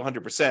get to keep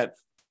 100%.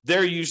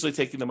 They're usually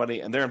taking the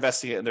money and they're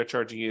investing it and they're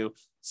charging you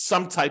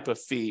some type of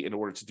fee in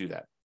order to do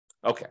that.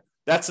 Okay,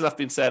 that's enough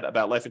being said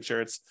about life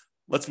insurance.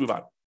 Let's move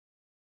on.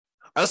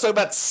 Let's talk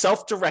about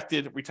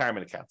self-directed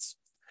retirement accounts.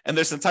 And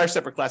there's an entire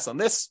separate class on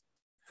this.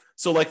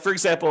 So like, for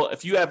example,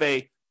 if you have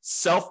a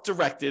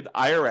self-directed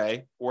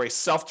IRA or a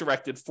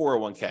self-directed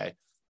 401k,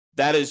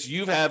 that is,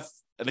 you have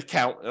an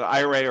account, an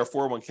IRA or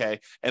 401k,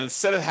 and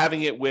instead of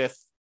having it with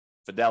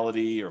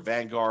Fidelity or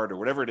Vanguard or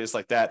whatever it is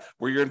like that,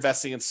 where you're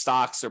investing in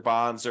stocks or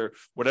bonds or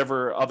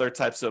whatever other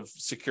types of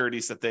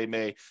securities that they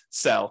may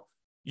sell,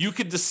 you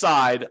could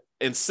decide,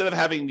 instead of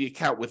having the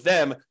account with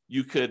them,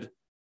 you could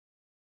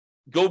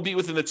go be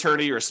with an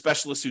attorney or a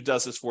specialist who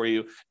does this for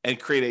you and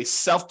create a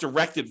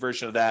self-directed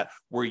version of that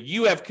where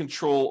you have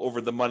control over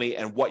the money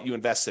and what you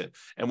invest in.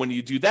 And when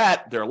you do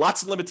that, there are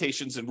lots of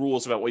limitations and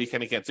rules about what you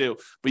can and can't do,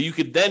 but you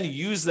could then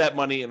use that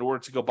money in order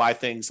to go buy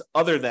things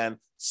other than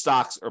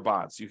stocks or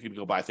bonds. You could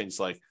go buy things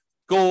like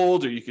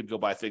gold, or you could go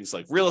buy things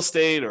like real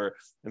estate, or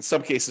in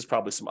some cases,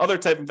 probably some other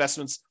type of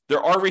investments.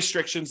 There are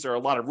restrictions. There are a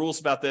lot of rules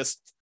about this.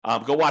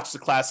 Go watch the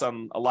class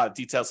on a lot of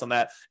details on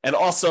that. And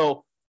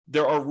also,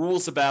 there are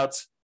rules about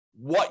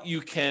what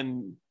you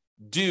can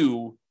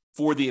do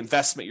for the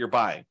investment you're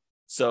buying.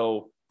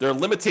 So there are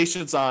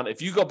limitations on,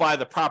 if you go buy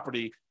the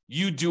property,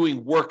 you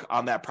doing work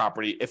on that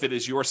property if it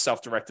is your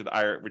self-directed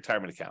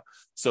retirement account.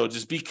 So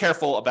just be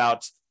careful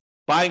about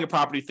buying a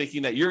property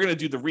thinking that you're going to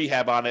do the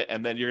rehab on it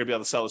and then you're going to be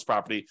able to sell this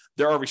property.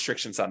 There are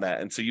restrictions on that.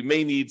 And so you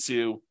may need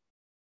to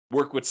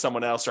work with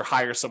someone else or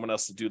hire someone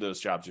else to do those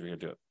jobs if you're going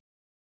to do it.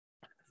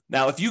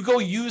 Now, if you go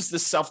use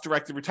this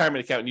self-directed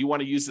retirement account and you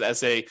want to use it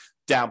as a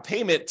down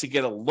payment to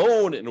get a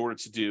loan in order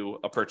to do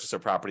a purchase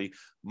of property,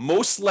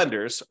 most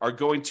lenders are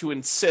going to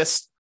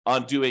insist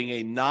on doing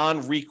a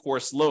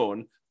non-recourse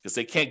loan because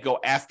they can't go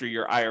after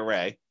your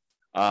IRA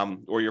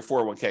or your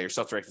 401k or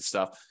self-directed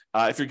stuff.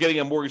 If you're getting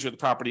a mortgage with the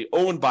property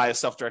owned by a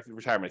self-directed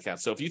retirement account.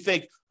 So if you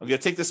think, I'm going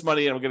to take this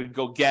money and I'm going to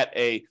go get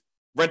a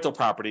rental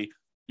property,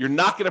 you're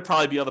not going to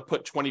probably be able to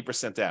put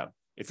 20% down.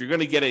 If you're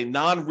going to get a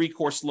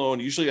non-recourse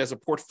loan, usually as a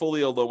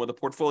portfolio loan with a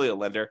portfolio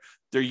lender,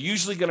 they're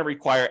usually going to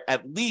require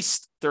at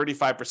least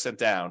 35%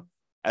 down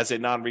as a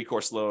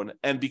non-recourse loan.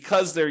 And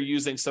because they're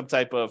using some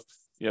type of,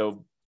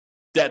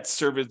 debt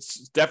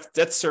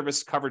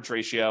service coverage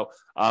ratio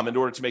in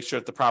order to make sure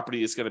that the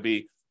property is going to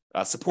be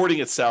supporting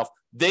itself,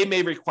 they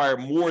may require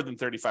more than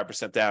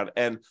 35% down.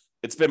 And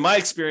it's been my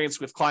experience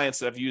with clients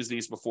that have used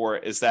these before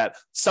is that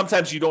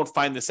sometimes you don't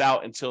find this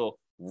out until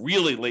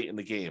really late in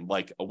the game,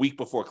 like a week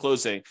before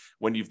closing,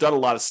 when you've done a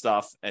lot of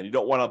stuff and you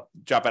don't want to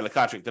drop out of the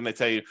contract. Then they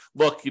tell you,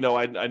 look,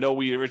 I know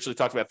we originally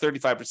talked about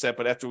 35%,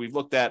 but after we've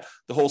looked at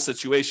the whole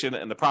situation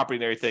and the property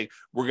and everything,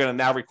 we're going to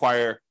now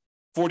require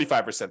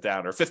 45%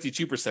 down or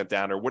 52%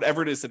 down or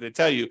whatever it is that they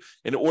tell you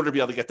in order to be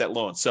able to get that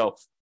loan. So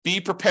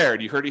be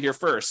prepared. You heard it here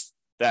first,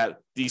 that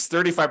these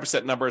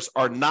 35% numbers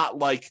are not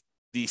like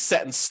the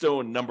set in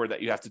stone number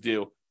that you have to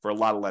do for a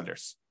lot of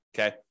lenders.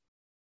 Okay.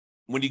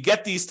 When you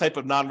get these type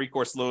of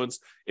non-recourse loans,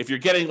 if you're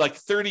getting like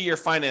 30-year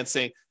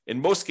financing,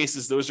 in most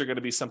cases, those are going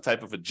to be some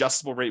type of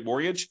adjustable rate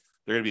mortgage.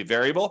 They're going to be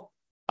variable.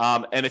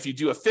 And if you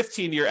do a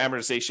 15-year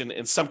amortization,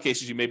 in some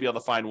cases, you may be able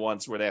to find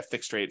ones where they have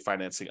fixed rate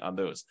financing on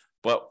those.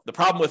 But the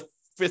problem with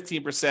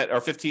 15% or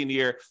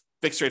 15-year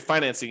fixed rate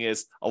financing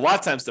is a lot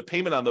of times the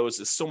payment on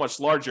those is so much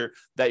larger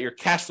that your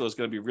cash flow is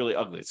going to be really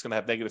ugly. It's going to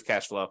have negative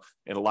cash flow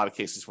in a lot of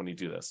cases when you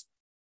do this.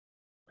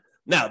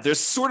 Now, there's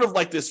sort of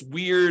like this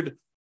weird,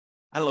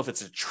 I don't know if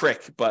it's a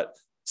trick, but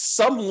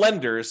some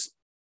lenders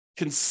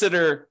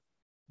consider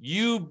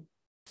you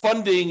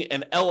funding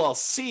an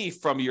LLC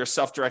from your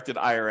self-directed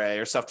IRA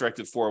or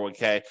self-directed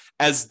 401k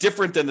as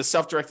different than the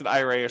self-directed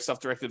IRA or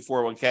self-directed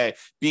 401k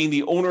being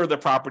the owner of the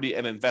property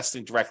and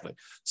investing directly.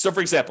 So,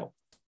 for example,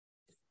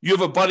 you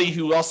have a buddy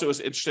who also is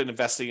interested in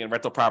investing in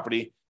rental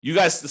property. You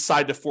guys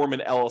decide to form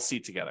an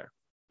LLC together.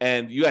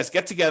 And you guys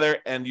get together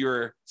and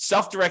your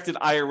self-directed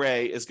IRA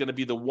is going to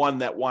be the one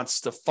that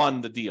wants to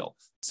fund the deal.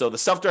 So the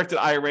self-directed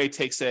IRA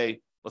takes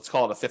let's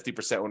call it a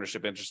 50%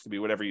 ownership interest, could be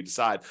whatever you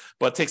decide,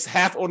 but it takes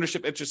half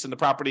ownership interest in the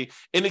property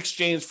in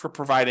exchange for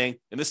providing,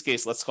 in this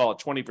case, let's call it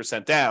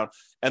 20% down.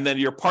 And then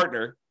your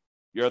partner,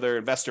 your other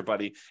investor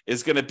buddy,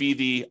 is going to be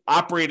the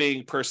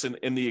operating person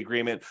in the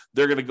agreement.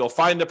 They're going to go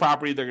find the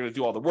property. They're going to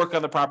do all the work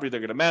on the property. They're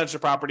going to manage the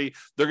property.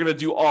 They're going to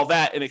do all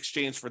that in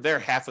exchange for their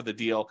half of the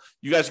deal.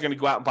 You guys are going to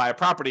go out and buy a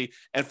property.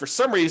 And for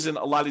some reason,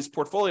 a lot of these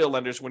portfolio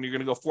lenders, when you're going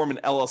to go form an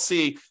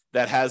LLC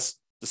that has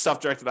the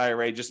self-directed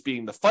IRA just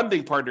being the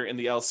funding partner in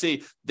the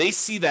LLC, they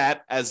see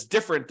that as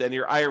different than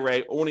your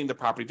IRA owning the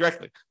property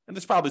directly. And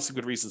there's probably some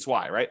good reasons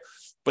why, right?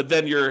 But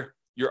then your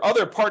Your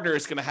other partner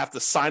is going to have to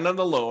sign on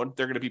the loan.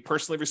 They're going to be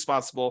personally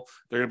responsible.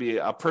 They're going to be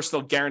a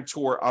personal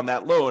guarantor on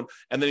that loan.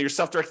 And then your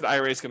self-directed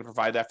IRA is going to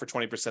provide that for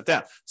 20%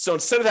 down. So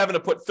instead of having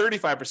to put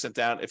 35%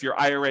 down, if your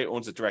IRA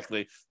owns it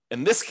directly,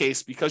 in this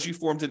case, because you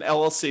formed an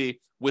LLC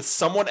with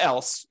someone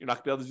else, you're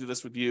not going to be able to do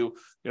this with you.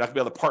 You're not going to be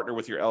able to partner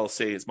with your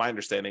LLC, is my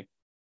understanding.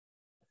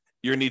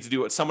 You need to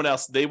do it with someone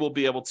else. They will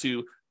be able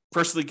to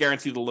personally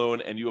guarantee the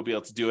loan, and you will be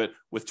able to do it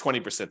with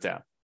 20%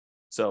 down.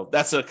 So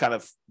that's a kind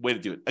of way to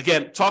do it.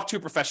 Again, talk to a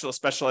professional,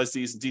 specialize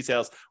these in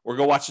details, or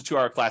go watch the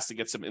 2-hour class to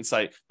get some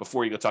insight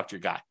before you go talk to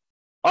your guy.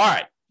 All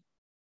right.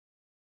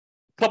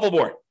 Couple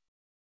more.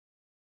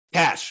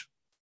 Cash.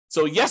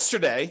 So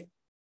yesterday,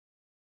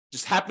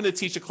 just happened to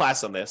teach a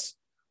class on this.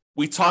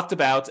 We talked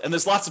about, and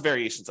there's lots of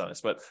variations on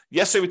this, but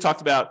yesterday we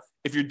talked about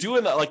if you're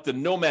doing like the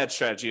nomad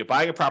strategy of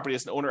buying a property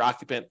as an owner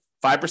occupant,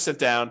 5%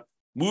 down,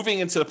 moving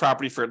into the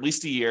property for at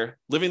least a year,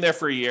 living there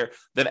for a year.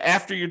 Then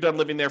after you're done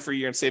living there for a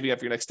year and saving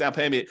up your next down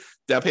payment,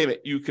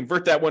 you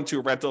convert that one to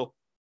a rental.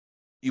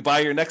 You buy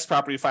your next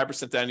property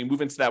 5% down, you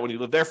move into that one, you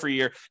live there for a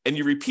year, and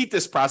you repeat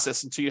this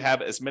process until you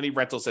have as many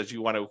rentals as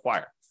you want to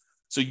acquire.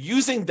 So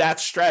using that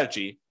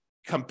strategy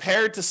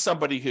compared to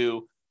somebody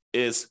who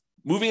is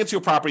moving into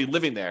a property,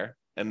 living there,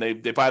 and they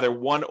buy their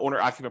one owner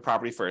occupant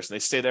property first, and they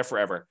stay there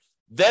forever.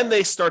 Then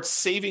they start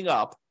saving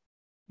up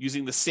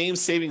using the same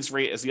savings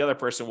rate as the other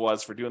person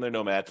was for doing their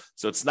nomad.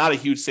 So it's not a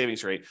huge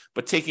savings rate,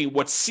 but taking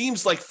what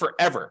seems like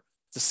forever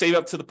to save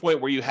up to the point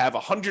where you have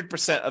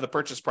 100% of the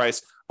purchase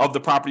price of the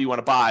property you want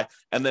to buy,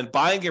 and then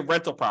buying a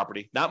rental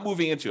property, not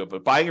moving into it,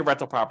 but buying a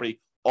rental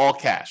property, all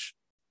cash.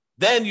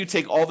 Then you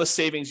take all the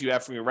savings you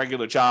have from your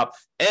regular job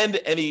and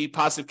any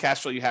positive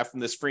cash flow you have from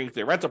this free and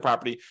clear rental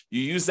property,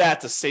 you use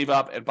that to save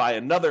up and buy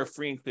another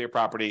free and clear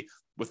property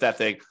with that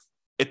thing.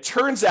 It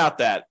turns out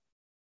that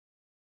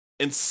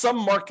in some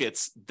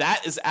markets,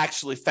 that is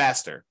actually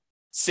faster,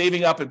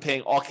 saving up and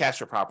paying all cash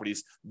for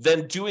properties,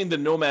 than doing the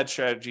nomad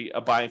strategy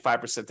of buying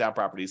 5% down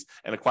properties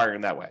and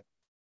acquiring that way.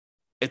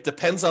 It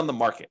depends on the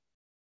market.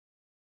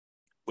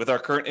 With our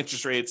current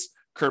interest rates,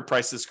 current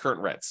prices,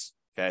 current rents.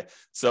 Okay,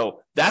 so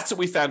that's what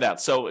we found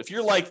out. So if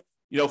you're like,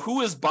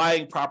 who is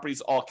buying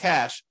properties all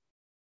cash?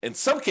 In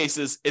some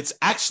cases, it's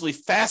actually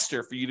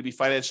faster for you to be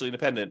financially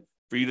independent,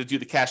 for you to do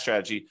the cash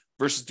strategy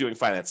versus doing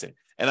financing.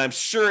 And I'm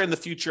sure in the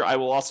future, I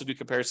will also do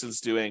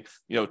comparisons doing,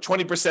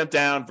 20%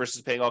 down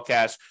versus paying all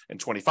cash, and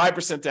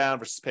 25% down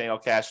versus paying all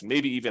cash, and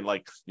maybe even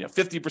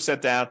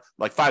 50% down,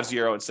 like 50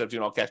 instead of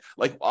doing all cash.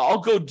 Like I'll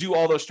go do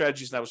all those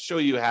strategies and I will show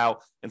you how,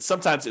 and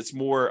sometimes it's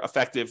more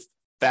effective,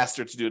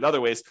 faster to do it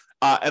other ways.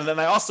 And then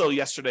I also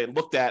yesterday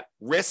looked at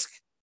risk,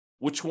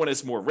 which one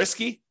is more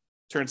risky.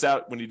 Turns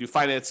out when you do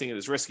financing, it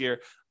is riskier.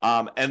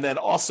 And then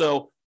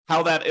also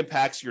how that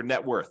impacts your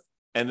net worth.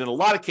 And in a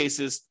lot of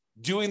cases,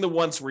 doing the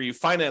ones where you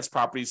finance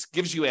properties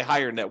gives you a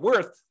higher net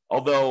worth,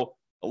 although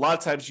a lot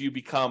of times you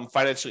become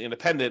financially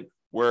independent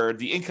where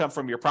the income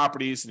from your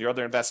properties and your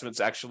other investments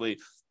actually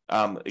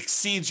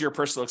exceeds your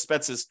personal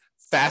expenses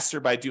faster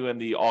by doing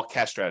the all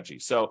cash strategy.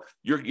 So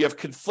you have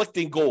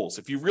conflicting goals.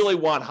 If you really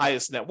want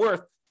highest net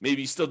worth,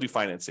 maybe you still do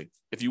financing.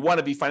 If you want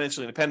to be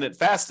financially independent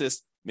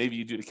fastest, maybe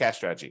you do the cash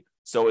strategy.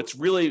 So it's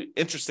really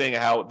interesting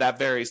how that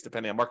varies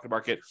depending on market to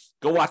market.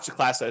 Go watch the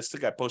class. I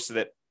think I posted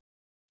it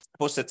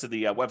to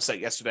the website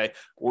yesterday,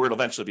 or it'll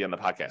eventually be on the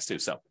podcast too.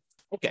 So,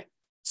 okay.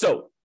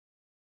 So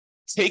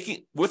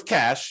taking with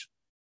cash,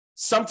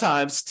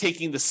 sometimes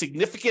taking the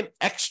significant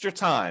extra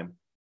time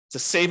to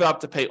save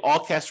up to pay all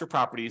cash for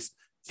properties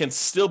can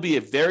still be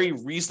a very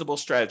reasonable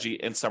strategy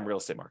in some real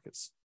estate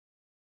markets.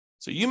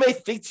 So you may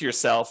think to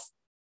yourself,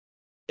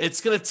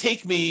 it's going to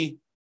take me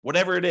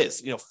whatever it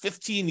is,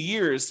 15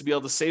 years to be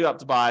able to save up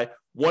to buy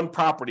one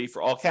property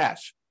for all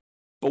cash.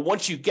 But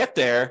once you get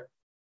there,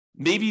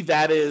 maybe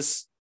that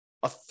is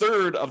a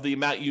third of the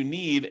amount you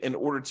need in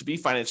order to be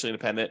financially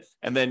independent.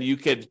 And then you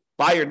could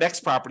buy your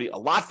next property a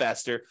lot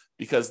faster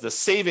because the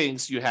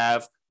savings you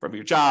have from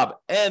your job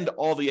and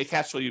all the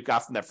cash flow you've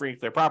got from that free and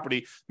clear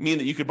property mean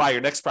that you could buy your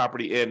next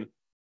property in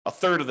a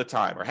third of the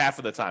time or half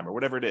of the time or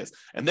whatever it is.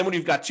 And then when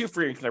you've got two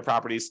free and clear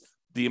properties,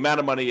 the amount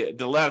of money,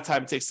 the amount of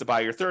time it takes to buy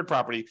your third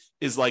property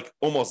is like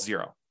almost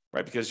zero,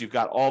 right? Because you've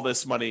got all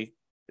this money,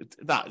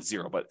 not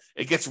zero, but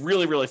it gets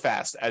really, really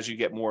fast as you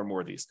get more and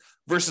more of these.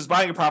 Versus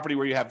buying a property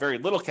where you have very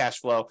little cash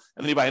flow,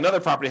 and then you buy another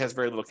property that has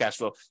very little cash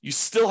flow. You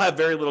still have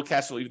very little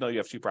cash flow, even though you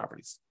have two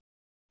properties.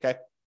 Okay.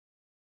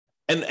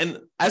 And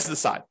as an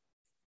aside,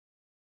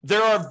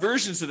 there are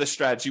versions of this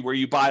strategy where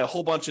you buy a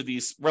whole bunch of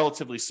these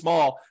relatively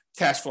small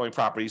cash flowing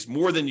properties,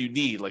 more than you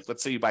need. Like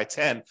let's say you buy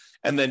 10,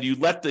 and then you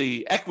let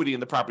the equity in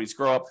the properties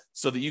grow up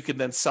so that you can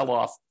then sell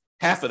off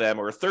half of them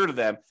or a third of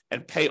them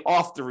and pay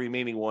off the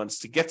remaining ones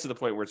to get to the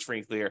point where it's free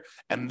and clear.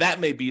 And that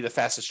may be the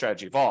fastest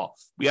strategy of all.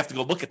 We have to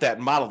go look at that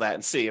and model that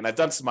and see. And I've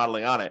done some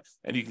modeling on it,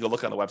 and you can go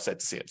look on the website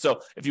to see it.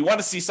 So if you want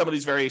to see some of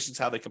these variations,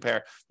 how they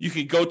compare, you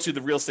can go to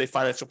the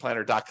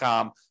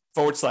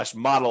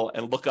realestatefinancialplanner.com/model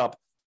and look up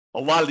a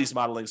lot of these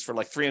modelings for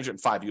like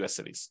 305 US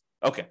cities.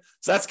 Okay,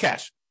 so that's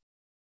cash.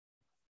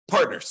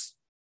 Partners.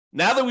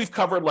 Now that we've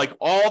covered like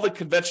all the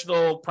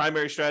conventional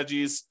primary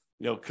strategies,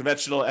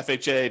 conventional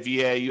FHA,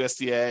 VA,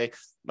 USDA,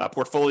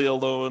 portfolio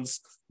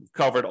loans. We've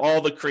covered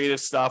all the creative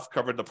stuff,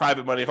 covered the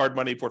private money, hard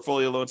money,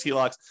 portfolio loans,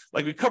 HELOCs.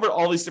 Like we covered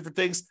all these different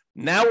things.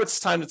 Now it's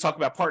time to talk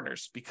about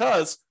partners,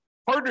 because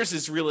partners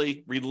is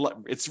really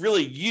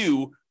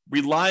you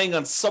relying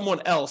on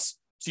someone else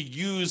to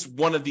use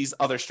one of these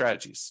other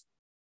strategies,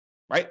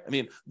 right? I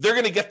mean, they're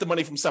going to get the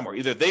money from somewhere.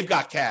 Either they've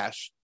got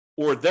cash,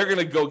 or they're going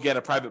to go get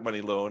a private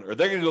money loan, or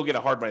they're going to go get a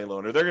hard money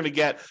loan, or they're going to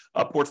get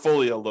a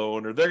portfolio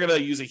loan, or they're going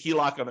to use a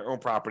HELOC on their own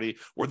property,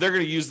 or they're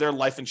going to use their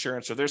life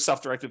insurance or their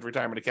self-directed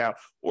retirement account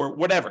or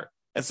whatever.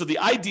 And so the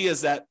idea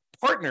is that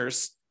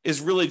partners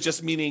is really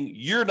just meaning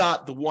you're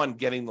not the one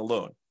getting the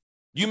loan.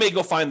 You may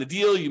go find the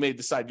deal. You may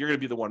decide you're going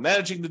to be the one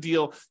managing the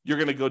deal. You're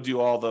going to go do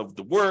all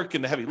the work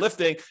and the heavy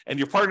lifting, and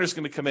your partner is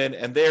going to come in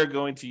and they're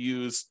going to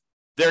use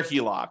their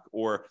HELOC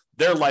or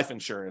their life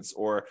insurance,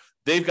 or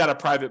they've got a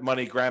private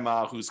money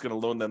grandma who's going to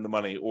loan them the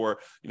money, or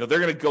they're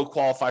going to go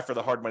qualify for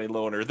the hard money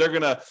loan, or they're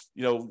going to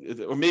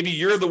or maybe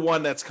you're the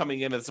one that's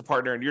coming in as a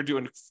partner and you're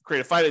doing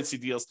creative financing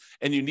deals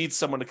and you need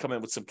someone to come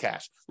in with some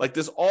cash. Like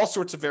there's all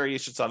sorts of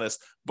variations on this,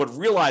 but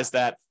realize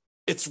that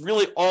it's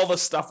really all the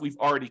stuff we've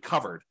already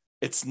covered.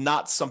 It's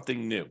not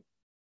something new.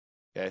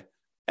 Okay.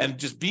 And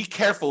just be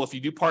careful if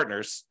you do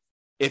partners.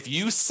 If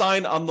you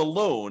sign on the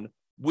loan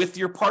with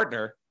your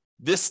partner,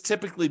 this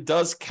typically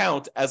does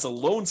count as a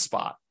loan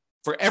spot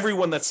for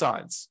everyone that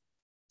signs.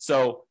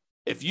 So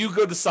if you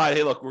go decide,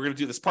 hey, look, we're going to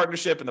do this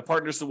partnership, and the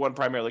partner's the one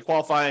primarily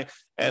qualifying,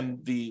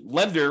 and the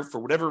lender, for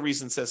whatever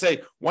reason, says,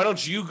 hey, why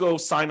don't you go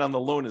sign on the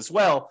loan as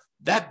well?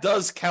 That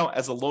does count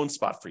as a loan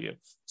spot for you.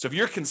 So if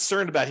you're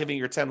concerned about hitting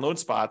your 10 loan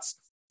spots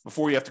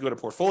before you have to go to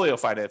portfolio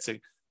financing,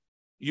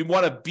 you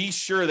want to be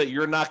sure that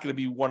you're not going to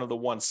be one of the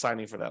ones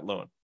signing for that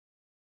loan.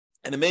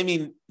 And it may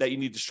mean that you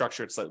need to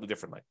structure it slightly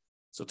differently.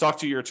 So talk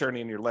to your attorney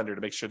and your lender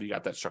to make sure that you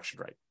got that structured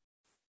right.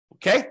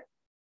 Okay?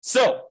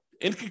 So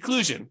in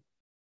conclusion,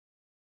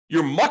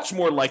 you're much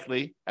more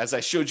likely, as I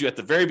showed you at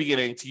the very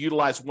beginning, to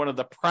utilize one of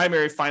the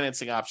primary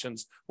financing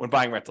options when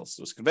buying rentals.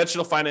 So it's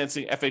conventional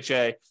financing,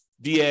 FHA,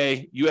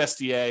 VA,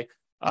 USDA,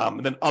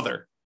 and then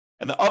other.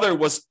 And the other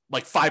was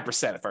like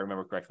 5%, if I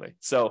remember correctly.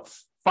 So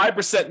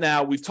 5%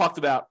 now, we've talked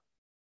about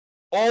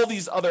all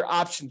these other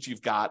options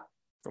you've got,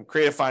 from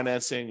creative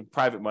financing,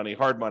 private money,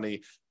 hard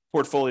money,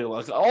 portfolio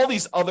loans, all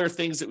these other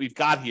things that we've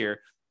got here,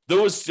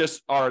 those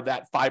just are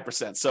that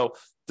 5%. So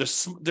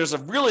there's a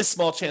really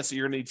small chance that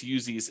you're going to need to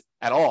use these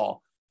at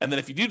all. And then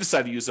if you do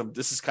decide to use them,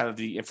 this is kind of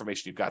the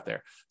information you've got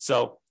there.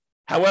 So,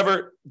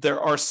 however,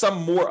 there are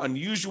some more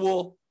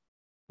unusual,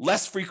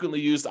 less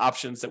frequently used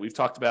options that we've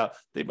talked about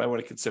that you might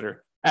want to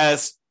consider,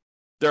 as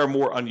there are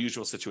more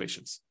unusual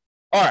situations.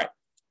 All right,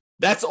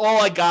 that's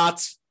all I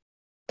got.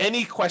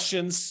 Any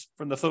questions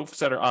from the folks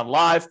that are on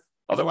live?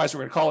 Otherwise, we're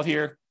going to call it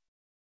here.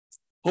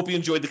 Hope you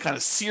enjoyed the kind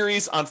of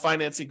series on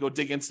financing. Go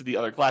dig into the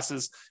other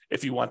classes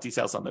if you want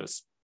details on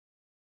those.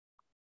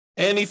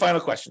 Any final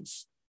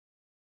questions?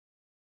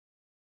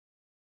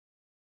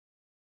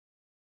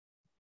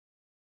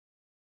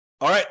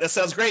 All right, that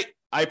sounds great.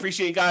 I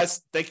appreciate you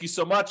guys. Thank you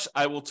so much.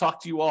 I will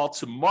talk to you all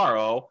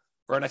tomorrow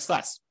for our next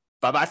class.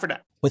 Bye-bye for now.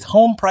 With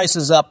home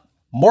prices up,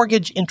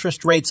 mortgage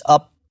interest rates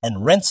up,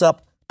 and rents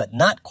up, but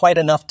not quite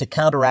enough to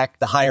counteract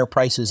the higher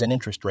prices and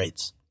interest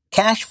rates,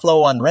 cash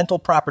flow on rental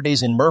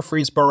properties in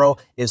Murfreesboro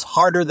is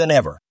harder than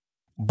ever.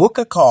 Book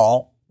a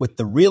call with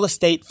the Real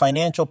Estate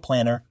Financial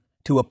Planner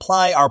to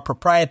apply our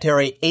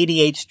proprietary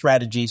 88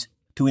 strategies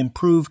to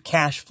improve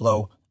cash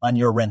flow on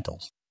your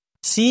rentals.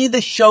 See the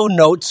show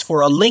notes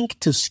for a link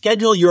to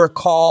schedule your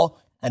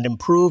call and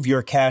improve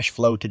your cash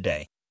flow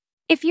today.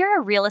 If you're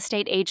a real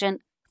estate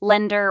agent,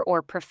 lender,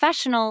 or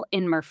professional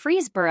in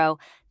Murfreesboro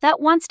that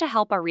wants to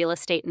help our real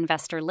estate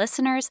investor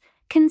listeners,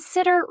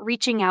 consider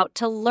reaching out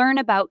to learn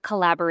about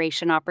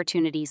collaboration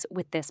opportunities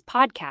with this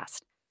podcast.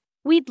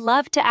 We'd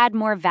love to add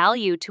more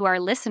value to our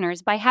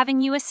listeners by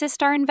having you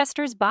assist our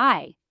investors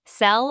buy,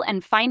 sell,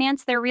 and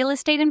finance their real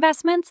estate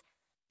investments.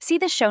 See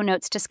the show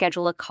notes to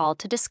schedule a call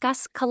to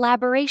discuss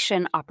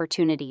collaboration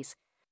opportunities.